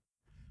progress.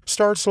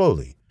 Start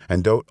slowly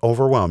and don't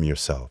overwhelm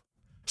yourself.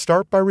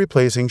 Start by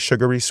replacing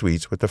sugary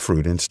sweets with the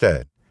fruit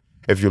instead.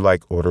 If you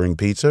like ordering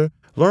pizza,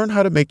 learn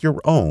how to make your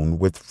own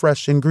with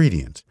fresh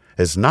ingredients.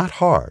 It's not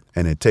hard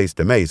and it tastes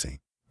amazing.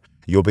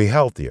 You'll be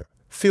healthier,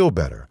 feel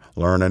better,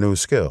 learn a new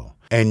skill,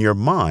 and your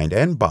mind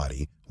and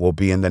body will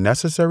be in the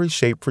necessary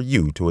shape for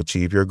you to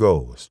achieve your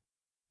goals.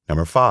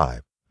 Number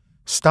 5,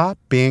 stop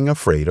being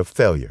afraid of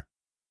failure.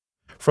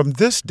 From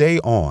this day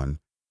on,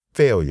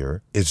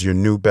 failure is your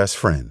new best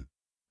friend.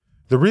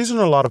 The reason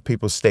a lot of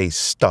people stay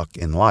stuck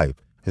in life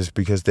is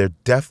because they're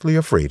deathly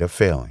afraid of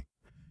failing.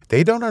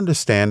 They don't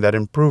understand that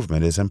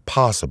improvement is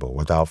impossible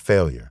without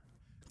failure.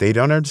 They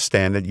don't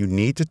understand that you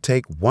need to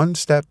take one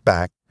step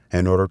back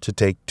in order to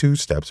take 2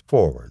 steps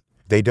forward.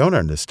 They don't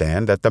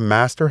understand that the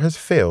master has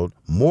failed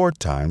more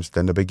times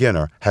than the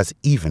beginner has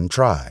even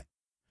tried.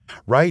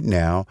 Right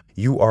now,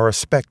 you are a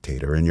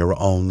spectator in your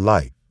own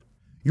life.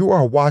 You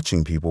are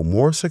watching people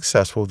more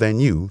successful than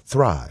you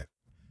thrive.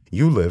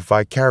 You live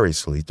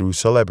vicariously through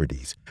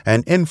celebrities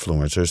and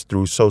influencers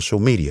through social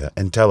media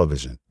and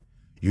television.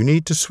 You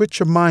need to switch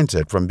your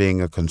mindset from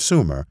being a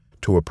consumer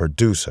to a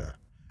producer.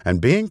 And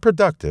being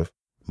productive,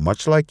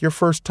 much like your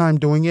first time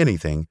doing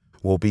anything,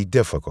 will be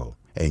difficult,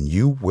 and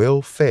you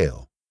will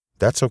fail.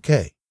 That's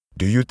okay.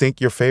 Do you think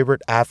your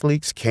favorite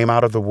athletes came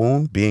out of the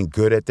womb being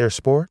good at their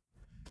sport?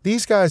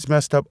 These guys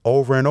messed up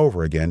over and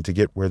over again to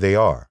get where they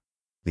are.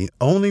 The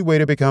only way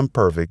to become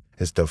perfect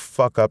is to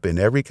fuck up in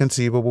every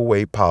conceivable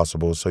way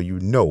possible so you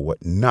know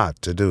what not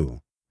to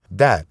do.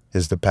 That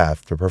is the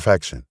path to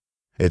perfection.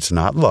 It's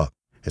not luck,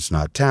 it's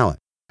not talent,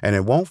 and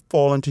it won't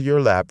fall into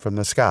your lap from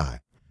the sky.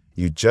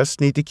 You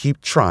just need to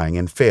keep trying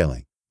and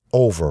failing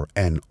over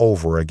and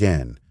over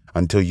again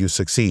until you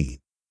succeed.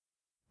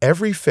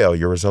 Every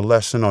failure is a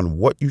lesson on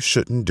what you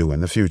shouldn't do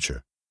in the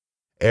future.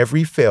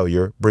 Every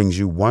failure brings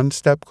you one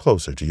step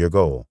closer to your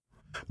goal.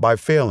 By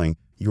failing,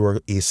 you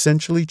are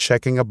essentially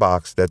checking a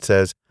box that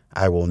says,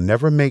 I will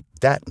never make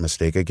that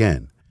mistake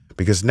again,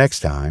 because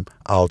next time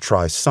I'll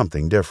try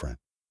something different.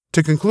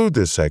 To conclude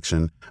this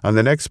section, on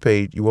the next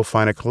page you will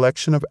find a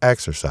collection of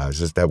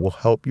exercises that will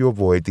help you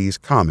avoid these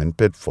common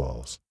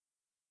pitfalls.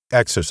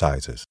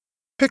 Exercises.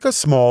 Pick a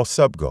small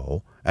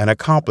sub-goal and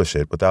accomplish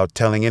it without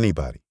telling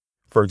anybody.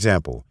 For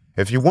example,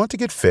 if you want to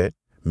get fit,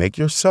 make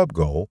your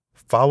sub-goal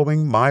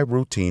following my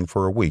routine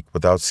for a week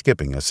without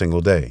skipping a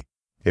single day.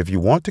 If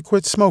you want to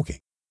quit smoking,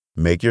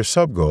 make your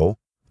sub-goal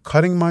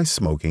cutting my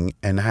smoking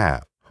in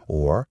half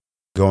or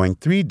going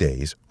 3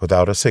 days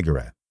without a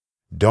cigarette.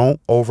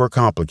 Don't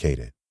overcomplicate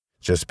it.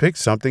 Just pick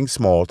something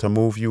small to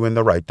move you in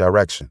the right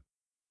direction.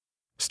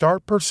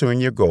 Start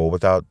pursuing your goal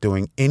without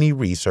doing any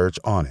research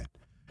on it.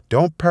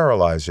 Don't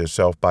paralyze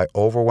yourself by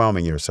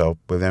overwhelming yourself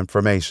with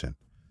information.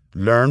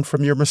 Learn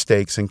from your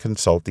mistakes and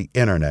consult the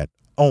internet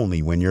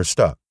only when you're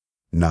stuck,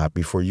 not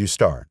before you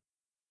start.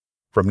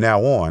 From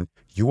now on,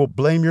 you will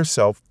blame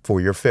yourself for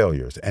your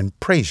failures and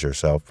praise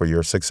yourself for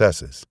your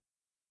successes.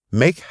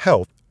 Make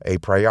health a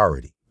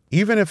priority,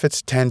 even if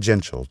it's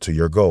tangential to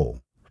your goal.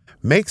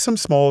 Make some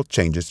small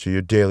changes to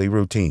your daily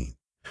routine,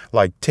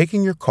 like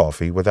taking your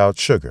coffee without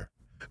sugar,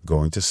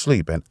 going to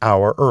sleep an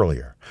hour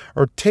earlier,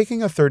 or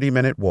taking a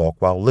 30-minute walk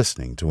while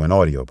listening to an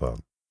audiobook.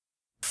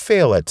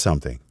 Fail at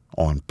something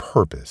on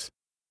purpose.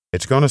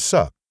 It's going to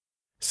suck.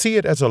 See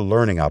it as a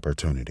learning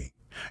opportunity.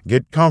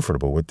 Get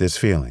comfortable with this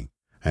feeling,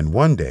 and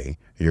one day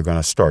you're going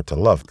to start to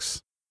love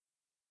it.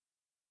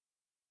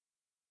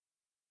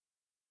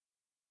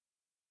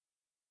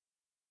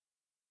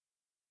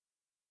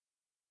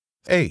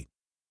 Eight.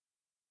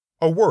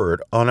 A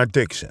word on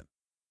addiction.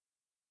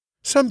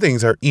 Some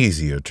things are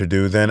easier to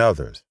do than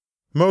others.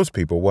 Most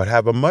people would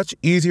have a much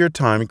easier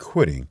time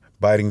quitting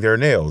biting their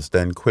nails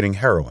than quitting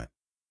heroin.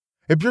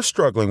 If you're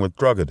struggling with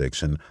drug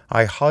addiction,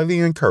 I highly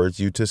encourage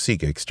you to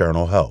seek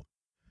external help,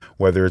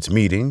 whether it's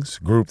meetings,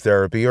 group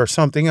therapy, or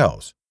something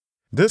else.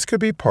 This could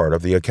be part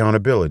of the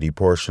accountability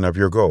portion of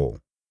your goal.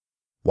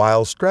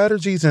 While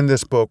strategies in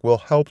this book will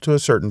help to a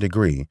certain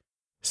degree,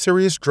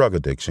 serious drug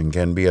addiction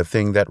can be a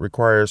thing that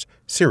requires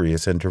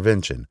serious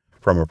intervention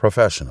from a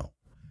professional.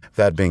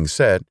 That being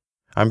said,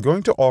 I'm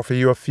going to offer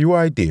you a few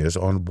ideas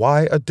on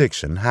why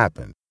addiction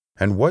happens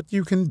and what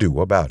you can do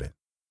about it.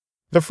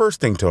 The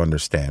first thing to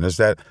understand is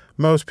that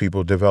most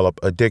people develop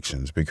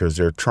addictions because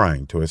they're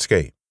trying to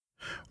escape.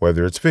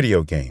 Whether it's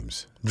video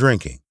games,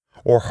 drinking,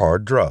 or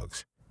hard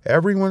drugs,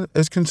 everyone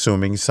is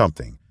consuming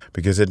something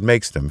because it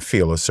makes them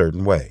feel a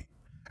certain way.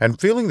 And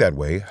feeling that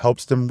way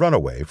helps them run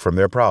away from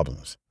their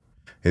problems.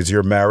 Is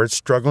your marriage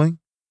struggling?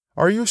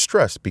 Are you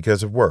stressed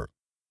because of work?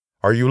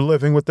 Are you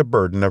living with the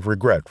burden of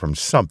regret from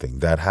something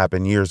that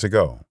happened years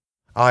ago?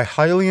 I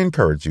highly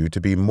encourage you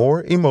to be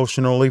more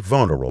emotionally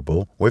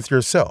vulnerable with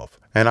yourself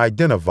and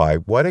identify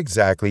what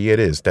exactly it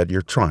is that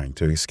you're trying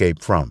to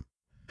escape from.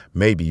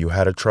 Maybe you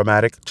had a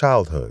traumatic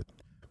childhood.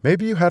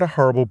 Maybe you had a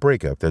horrible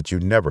breakup that you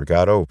never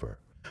got over.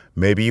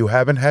 Maybe you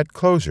haven't had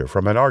closure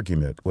from an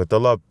argument with a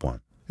loved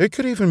one. It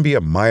could even be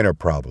a minor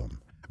problem.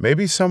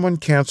 Maybe someone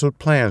canceled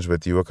plans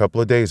with you a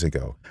couple of days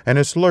ago, and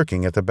it's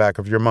lurking at the back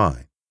of your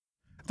mind.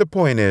 The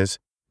point is,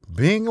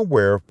 being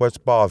aware of what's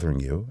bothering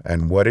you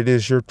and what it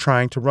is you're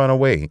trying to run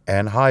away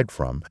and hide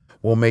from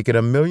will make it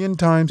 1,000,000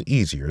 times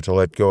easier to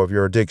let go of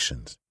your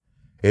addictions.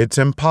 It's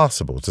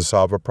impossible to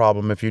solve a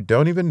problem if you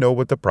don't even know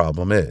what the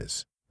problem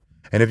is.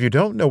 And if you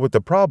don't know what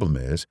the problem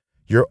is,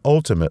 you're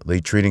ultimately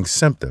treating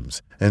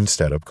symptoms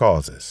instead of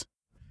causes.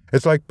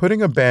 It's like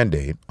putting a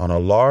Band-Aid on a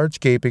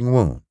large gaping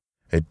wound.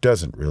 It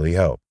doesn't really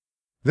help.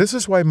 This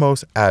is why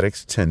most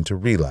addicts tend to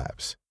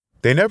relapse.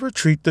 They never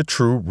treat the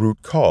true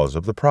root cause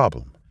of the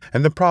problem,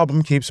 and the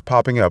problem keeps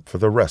popping up for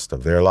the rest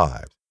of their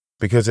lives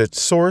because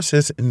its source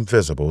is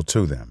invisible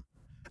to them.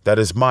 That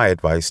is my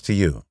advice to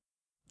you.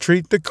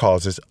 Treat the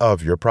causes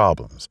of your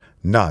problems,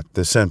 not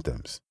the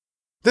symptoms.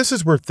 This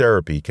is where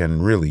therapy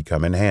can really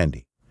come in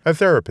handy. A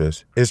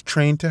therapist is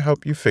trained to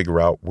help you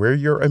figure out where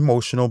your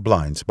emotional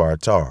blind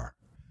spots are.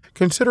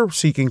 Consider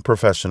seeking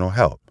professional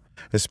help,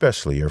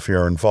 especially if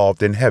you're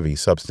involved in heavy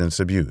substance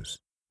abuse.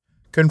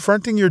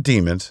 Confronting your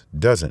demons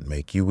doesn't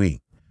make you weak.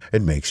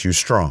 It makes you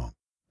strong.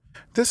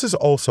 This is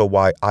also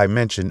why I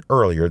mentioned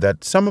earlier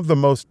that some of the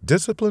most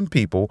disciplined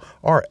people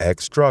are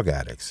ex-drug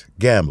addicts,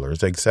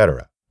 gamblers,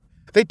 etc.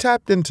 They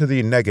tapped into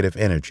the negative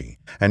energy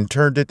and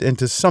turned it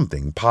into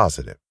something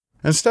positive.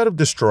 Instead of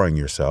destroying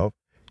yourself,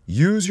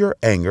 use your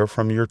anger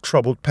from your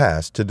troubled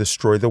past to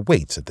destroy the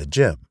weights at the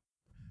gym.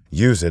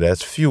 Use it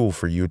as fuel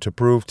for you to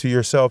prove to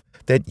yourself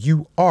that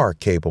you are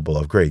capable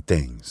of great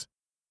things.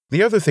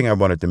 The other thing I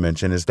wanted to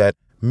mention is that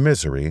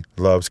misery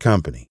loves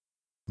company.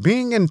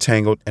 Being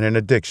entangled in an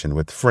addiction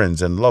with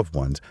friends and loved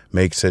ones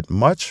makes it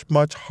much,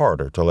 much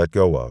harder to let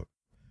go of.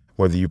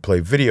 Whether you play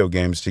video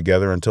games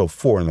together until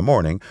 4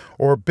 a.m.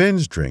 or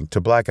binge drink to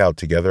black out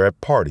together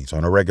at parties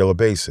on a regular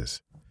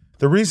basis.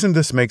 The reason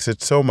this makes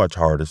it so much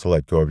harder to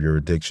let go of your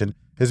addiction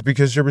is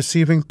because you're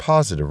receiving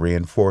positive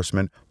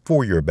reinforcement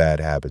for your bad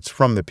habits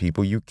from the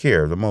people you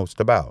care the most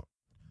about.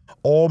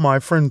 All my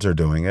friends are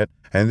doing it,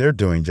 and they're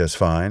doing just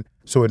fine,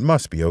 so it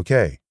must be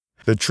okay.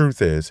 The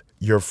truth is,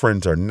 your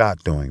friends are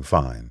not doing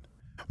fine.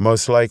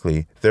 Most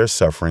likely, they're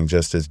suffering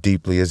just as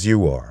deeply as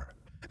you are.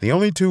 The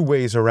only two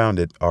ways around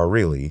it are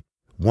really,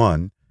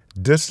 1.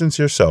 Distance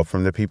yourself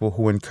from the people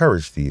who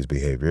encourage these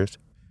behaviors.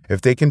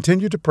 If they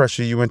continue to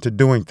pressure you into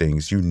doing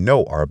things you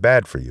know are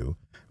bad for you,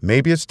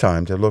 maybe it's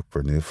time to look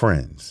for new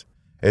friends.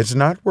 It's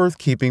not worth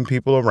keeping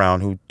people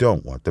around who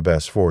don't want the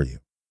best for you.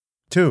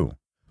 2.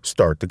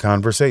 Start the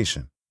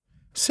conversation.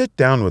 Sit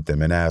down with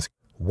them and ask,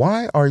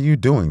 why are you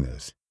doing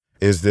this?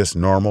 Is this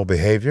normal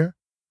behavior?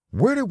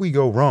 Where did we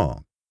go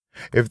wrong?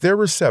 If they're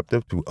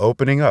receptive to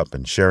opening up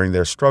and sharing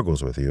their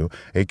struggles with you,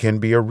 it can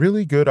be a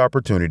really good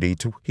opportunity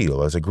to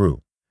heal as a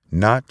group,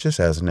 not just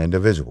as an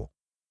individual.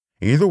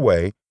 Either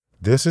way,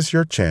 this is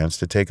your chance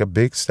to take a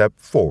big step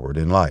forward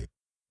in life.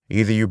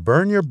 Either you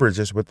burn your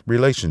bridges with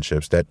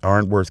relationships that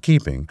aren't worth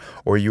keeping,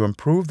 or you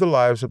improve the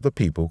lives of the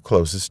people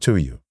closest to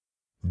you.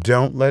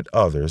 Don't let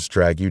others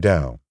drag you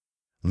down.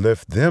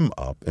 Lift them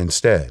up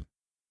instead.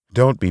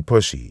 Don't be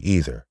pushy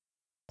either.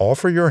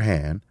 Offer your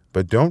hand,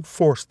 but don't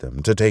force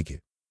them to take it.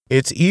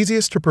 It's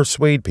easiest to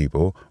persuade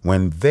people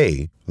when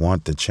they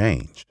want to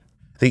change.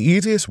 The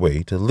easiest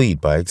way to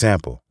lead by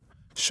example.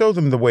 Show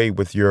them the way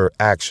with your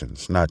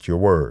actions, not your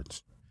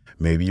words.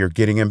 Maybe you're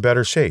getting in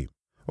better shape,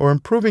 or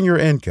improving your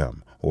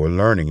income, or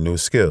learning new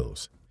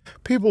skills.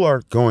 People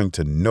are going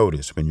to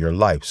notice when your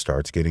life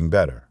starts getting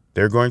better.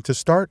 They're going to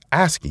start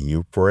asking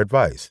you for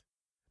advice.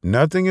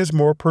 Nothing is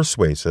more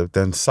persuasive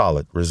than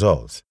solid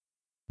results.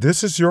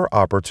 This is your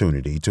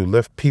opportunity to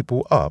lift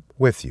people up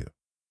with you.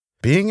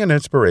 Being an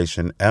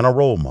inspiration and a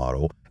role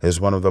model is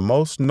one of the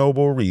most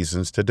noble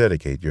reasons to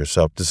dedicate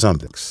yourself to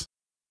something.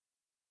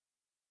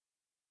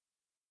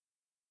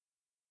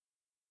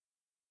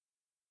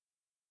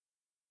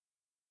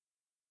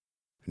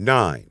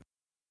 9.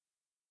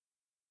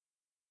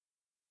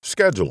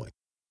 Scheduling.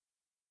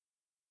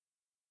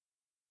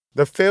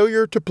 The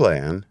failure to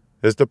plan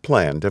is the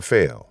plan to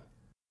fail.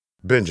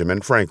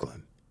 Benjamin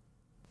Franklin.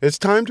 It's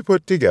time to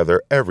put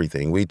together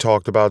everything we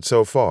talked about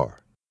so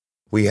far.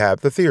 We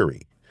have the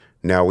theory.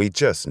 Now we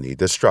just need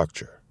the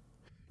structure.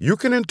 You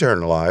can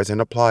internalize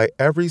and apply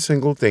every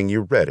single thing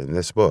you read in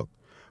this book,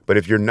 But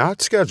if you're not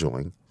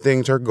scheduling,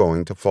 things are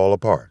going to fall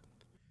apart.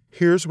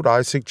 Here's what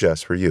I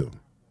suggest for you.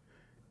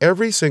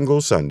 Every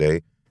single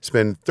Sunday,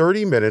 spend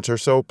 30 minutes or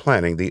so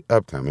planning the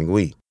upcoming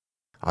week.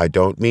 I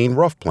don't mean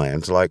rough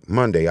plans like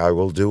Monday I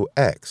will do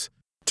X,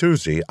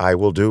 Tuesday I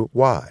will do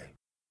Y.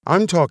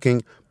 I'm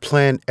talking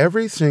plan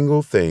every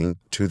single thing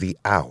to the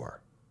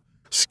hour.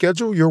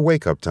 Schedule your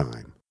wake-up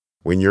time,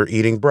 when you're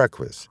eating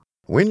breakfast,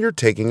 when you're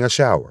taking a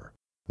shower,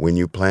 when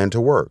you plan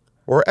to work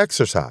or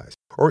exercise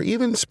or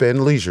even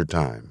spend leisure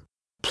time.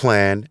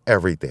 Plan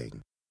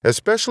everything,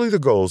 especially the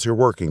goals you're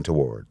working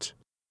towards.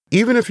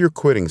 Even if you're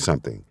quitting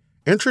something,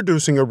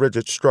 introducing a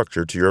rigid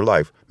structure to your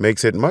life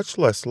makes it much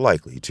less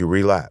likely to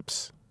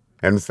relapse.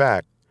 In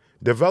fact,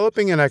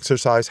 developing an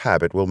exercise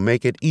habit will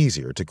make it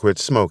easier to quit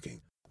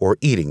smoking or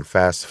eating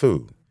fast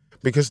food,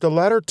 because the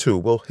latter two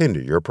will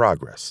hinder your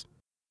progress.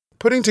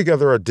 Putting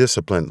together a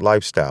disciplined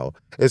lifestyle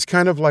is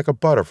kind of like a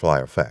butterfly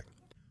effect.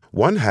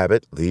 One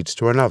habit leads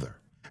to another,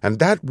 and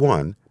that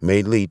one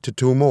may lead to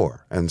two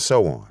more, and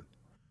so on.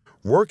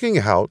 Working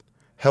out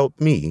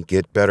helped me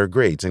get better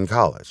grades in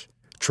college.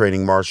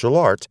 Training martial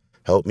arts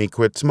helped me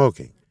quit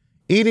smoking.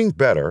 Eating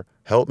better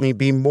helped me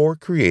be more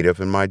creative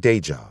in my day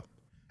job.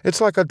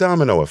 It's like a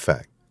domino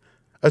effect.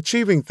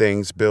 Achieving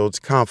things builds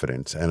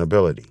confidence and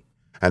ability,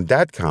 and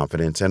that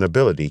confidence and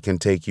ability can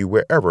take you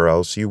wherever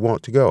else you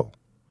want to go.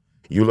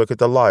 You look at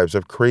the lives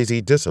of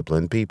crazy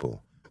disciplined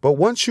people, but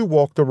once you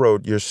walk the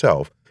road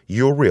yourself,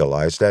 you'll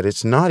realize that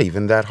it's not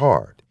even that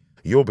hard.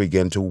 You'll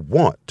begin to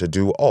want to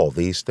do all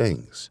these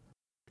things.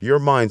 Your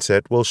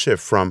mindset will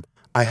shift from,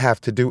 I have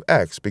to do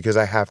X because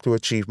I have to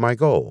achieve my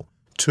goal,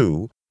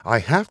 to, I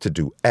have to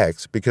do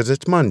X because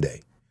it's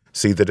Monday.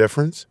 See the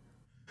difference?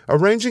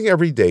 Arranging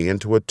every day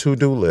into a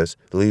to-do list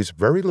leaves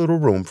very little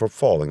room for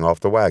falling off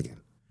the wagon.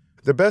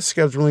 The best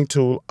scheduling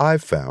tool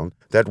I've found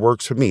that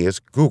works for me is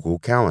Google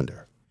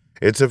Calendar.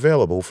 It's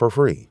available for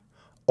free.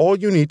 All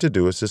you need to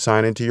do is to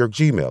sign into your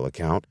Gmail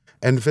account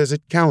and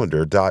visit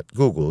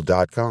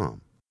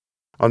calendar.google.com.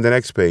 On the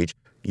next page,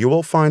 you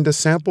will find a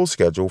sample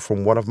schedule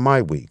from one of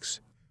my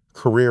weeks,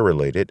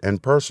 career-related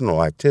and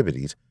personal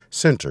activities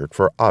centered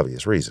for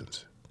obvious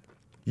reasons.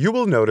 You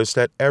will notice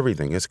that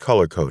everything is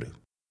color-coded.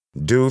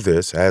 Do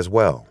this as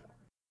well.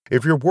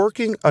 If you're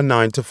working a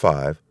 9 to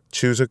 5,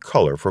 choose a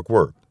color for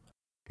work.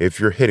 If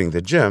you're hitting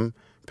the gym,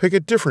 pick a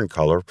different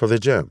color for the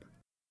gym.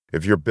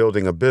 If you're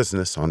building a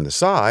business on the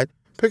side,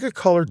 pick a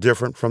color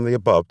different from the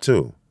above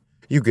too.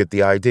 You get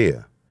the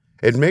idea.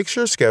 It makes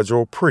your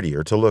schedule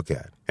prettier to look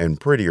at, and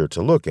prettier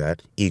to look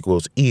at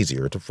equals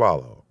easier to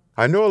follow.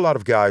 I know a lot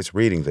of guys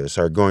reading this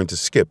are going to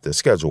skip the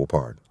schedule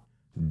part.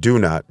 Do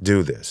not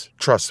do this.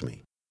 Trust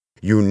me.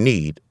 You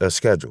need a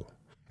schedule.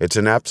 It's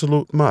an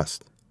absolute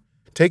must.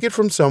 Take it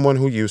from someone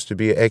who used to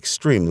be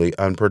extremely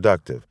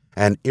unproductive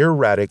and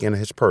erratic in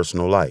his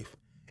personal life.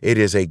 It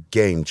is a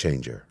game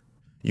changer.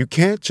 You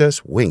can't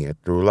just wing it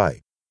through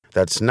life.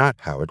 That's not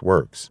how it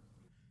works.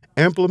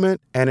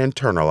 Implement and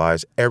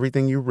internalize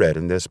everything you read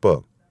in this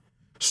book.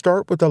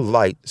 Start with a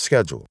light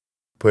schedule.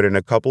 Put in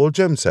a couple of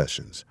gym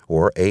sessions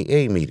or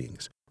AA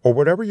meetings or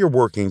whatever you're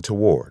working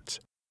towards.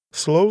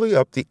 Slowly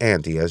up the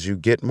ante as you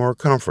get more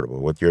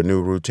comfortable with your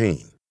new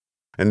routine.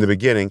 In the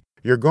beginning,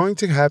 you're going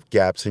to have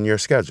gaps in your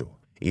schedule.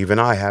 Even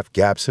I have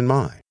gaps in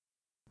mine.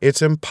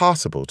 It's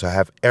impossible to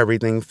have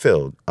everything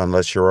filled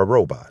unless you're a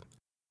robot.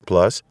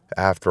 Plus,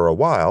 after a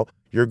while,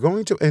 you're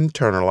going to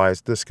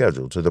internalize the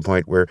schedule to the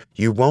point where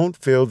you won't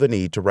feel the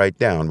need to write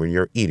down when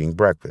you're eating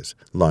breakfast,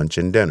 lunch,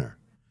 and dinner.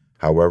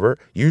 However,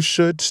 you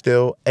should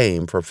still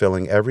aim for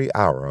filling every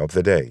hour of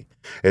the day.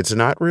 It's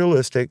not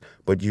realistic,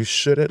 but you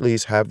should at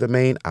least have the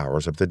main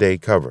hours of the day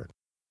covered.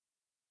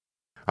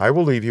 I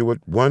will leave you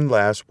with one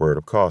last word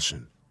of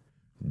caution.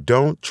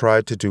 Don't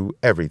try to do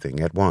everything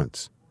at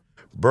once.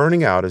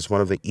 Burning out is one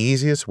of the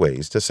easiest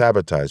ways to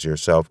sabotage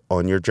yourself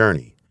on your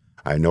journey.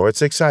 I know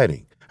it's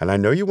exciting, and I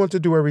know you want to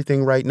do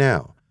everything right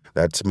now.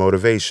 That's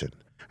motivation,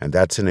 and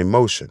that's an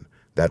emotion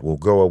that will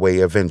go away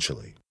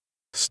eventually.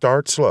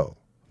 Start slow.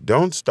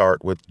 Don't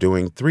start with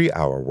doing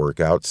 3-hour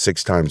workouts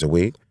 6 times a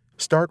week.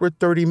 Start with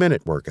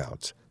 30-minute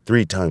workouts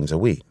 3 times a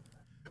week.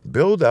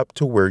 Build up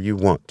to where you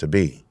want to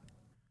be.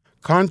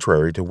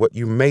 Contrary to what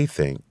you may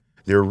think,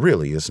 there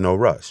really is no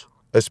rush,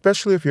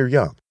 especially if you're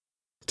young.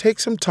 Take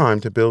some time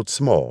to build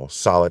small,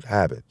 solid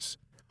habits.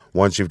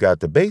 Once you've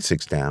got the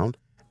basics down,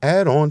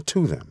 add on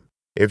to them.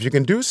 If you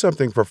can do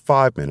something for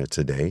 5 minutes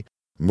a day,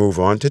 move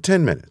on to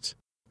 10 minutes.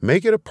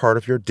 Make it a part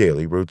of your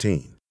daily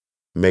routine.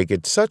 Make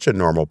it such a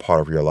normal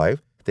part of your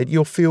life that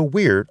you'll feel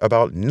weird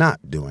about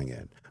not doing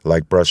it,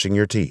 like brushing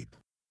your teeth.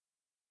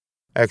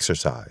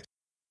 Exercise.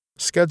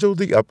 Schedule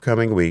the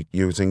upcoming week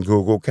using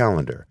Google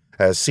Calendar,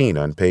 as seen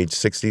on page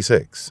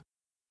 66.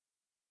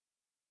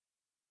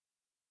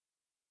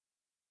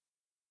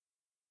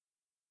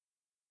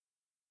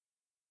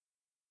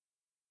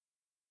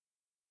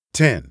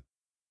 (10)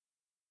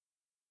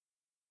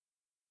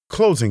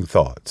 Closing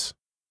thoughts.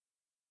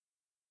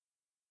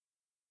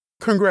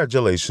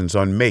 Congratulations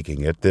on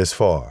making it this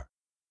far.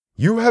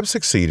 You have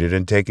succeeded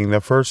in taking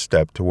the first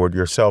step toward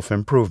your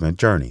self-improvement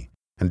journey,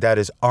 and that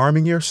is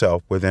arming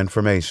yourself with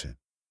information.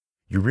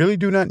 You really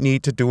do not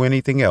need to do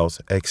anything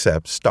else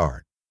except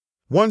start.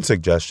 One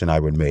suggestion I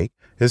would make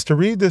is to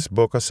read this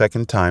book a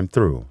second time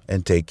through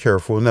and take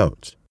careful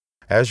notes.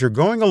 As you're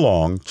going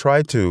along,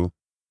 try to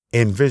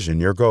envision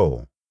your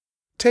goal.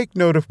 Take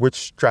note of which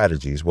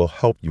strategies will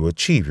help you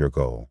achieve your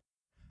goal.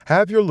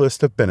 Have your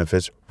list of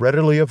benefits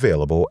readily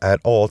available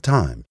at all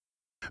times.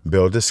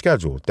 Build a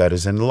schedule that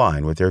is in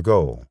line with your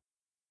goal.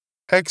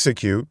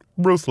 Execute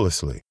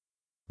ruthlessly.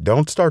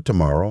 Don't start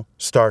tomorrow,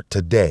 start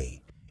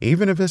today,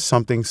 even if it's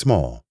something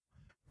small.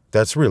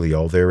 That's really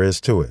all there is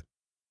to it.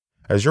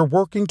 As you're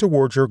working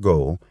towards your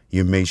goal,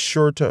 you make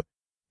sure to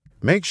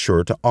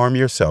arm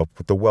yourself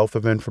with the wealth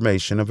of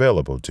information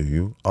available to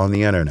you on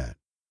the internet.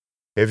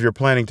 If you're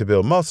planning to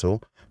build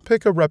muscle,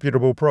 pick a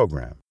reputable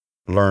program.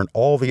 Learn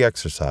all the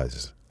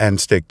exercises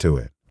and stick to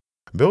it.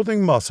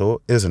 Building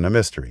muscle isn't a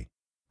mystery.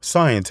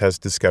 Science has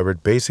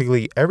discovered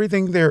basically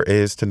everything there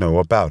is to know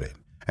about it,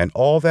 and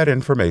all that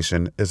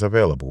information is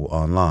available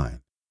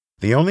online.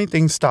 The only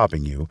thing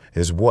stopping you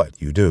is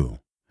what you do,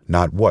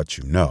 not what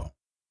you know.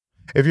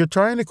 If you're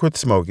trying to quit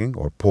smoking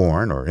or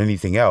porn or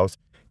anything else,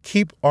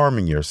 keep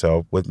arming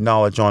yourself with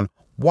knowledge on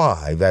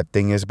why that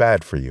thing is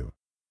bad for you.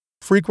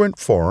 Frequent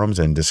forums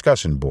and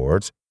discussion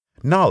boards.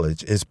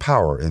 Knowledge is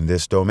power in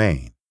this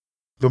domain.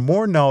 The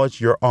more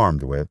knowledge you're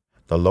armed with,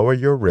 the lower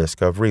your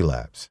risk of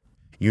relapse.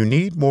 You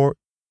need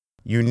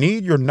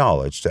your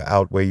knowledge to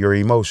outweigh your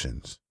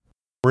emotions.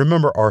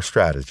 Remember our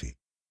strategy.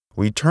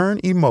 We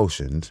turn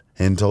emotions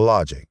into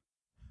logic.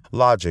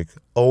 Logic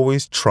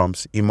always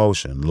trumps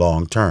emotion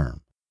long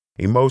term.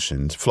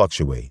 Emotions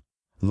fluctuate.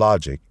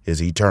 Logic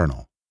is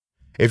eternal.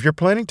 If you're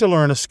planning to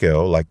learn a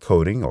skill like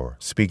coding or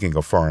speaking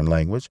a foreign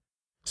language,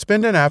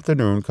 spend an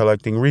afternoon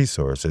collecting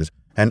resources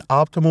and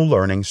optimal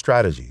learning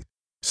strategies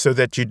so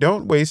that you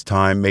don't waste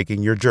time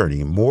making your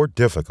journey more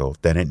difficult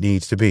than it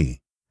needs to be.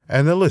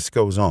 And the list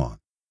goes on.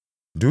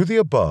 Do the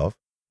above,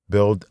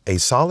 build a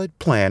solid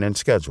plan and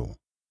schedule.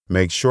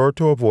 Make sure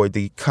to avoid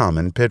the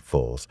common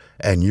pitfalls,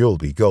 and you'll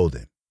be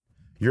golden.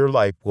 Your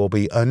life will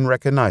be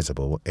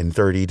unrecognizable in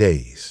 30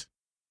 days.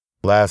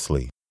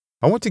 Lastly,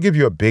 I want to give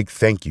you a big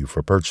thank you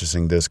for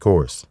purchasing this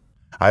course.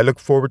 I look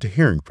forward to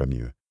hearing from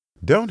you.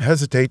 Don't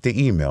hesitate to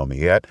email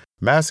me at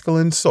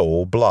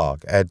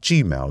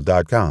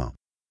masculinesoulblog@gmail.com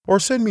or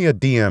send me a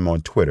DM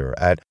on Twitter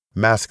at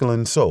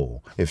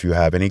masculinesoul if you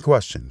have any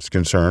questions,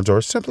 concerns,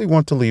 or simply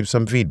want to leave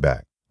some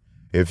feedback.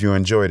 If you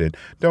enjoyed it,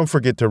 don't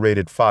forget to rate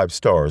it 5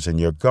 stars in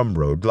your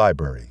Gumroad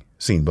library,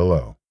 seen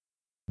below.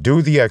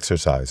 Do the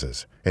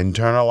exercises,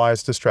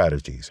 internalize the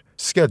strategies,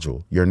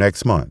 schedule your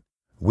next month,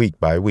 week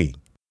by week.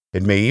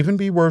 It may even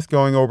be worth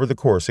going over the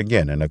course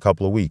again in a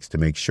couple of weeks to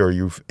make sure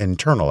you've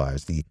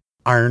internalized the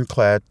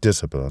ironclad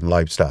discipline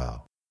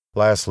lifestyle.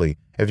 Lastly,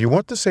 if you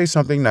want to say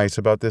something nice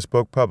about this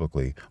book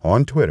publicly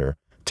on Twitter,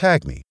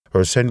 tag me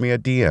or send me a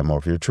DM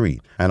of your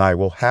tweet, and I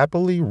will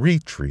happily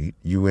retweet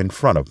you in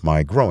front of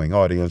my growing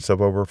audience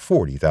of over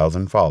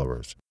 40,000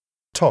 followers.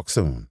 Talk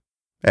soon.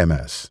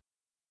 MS.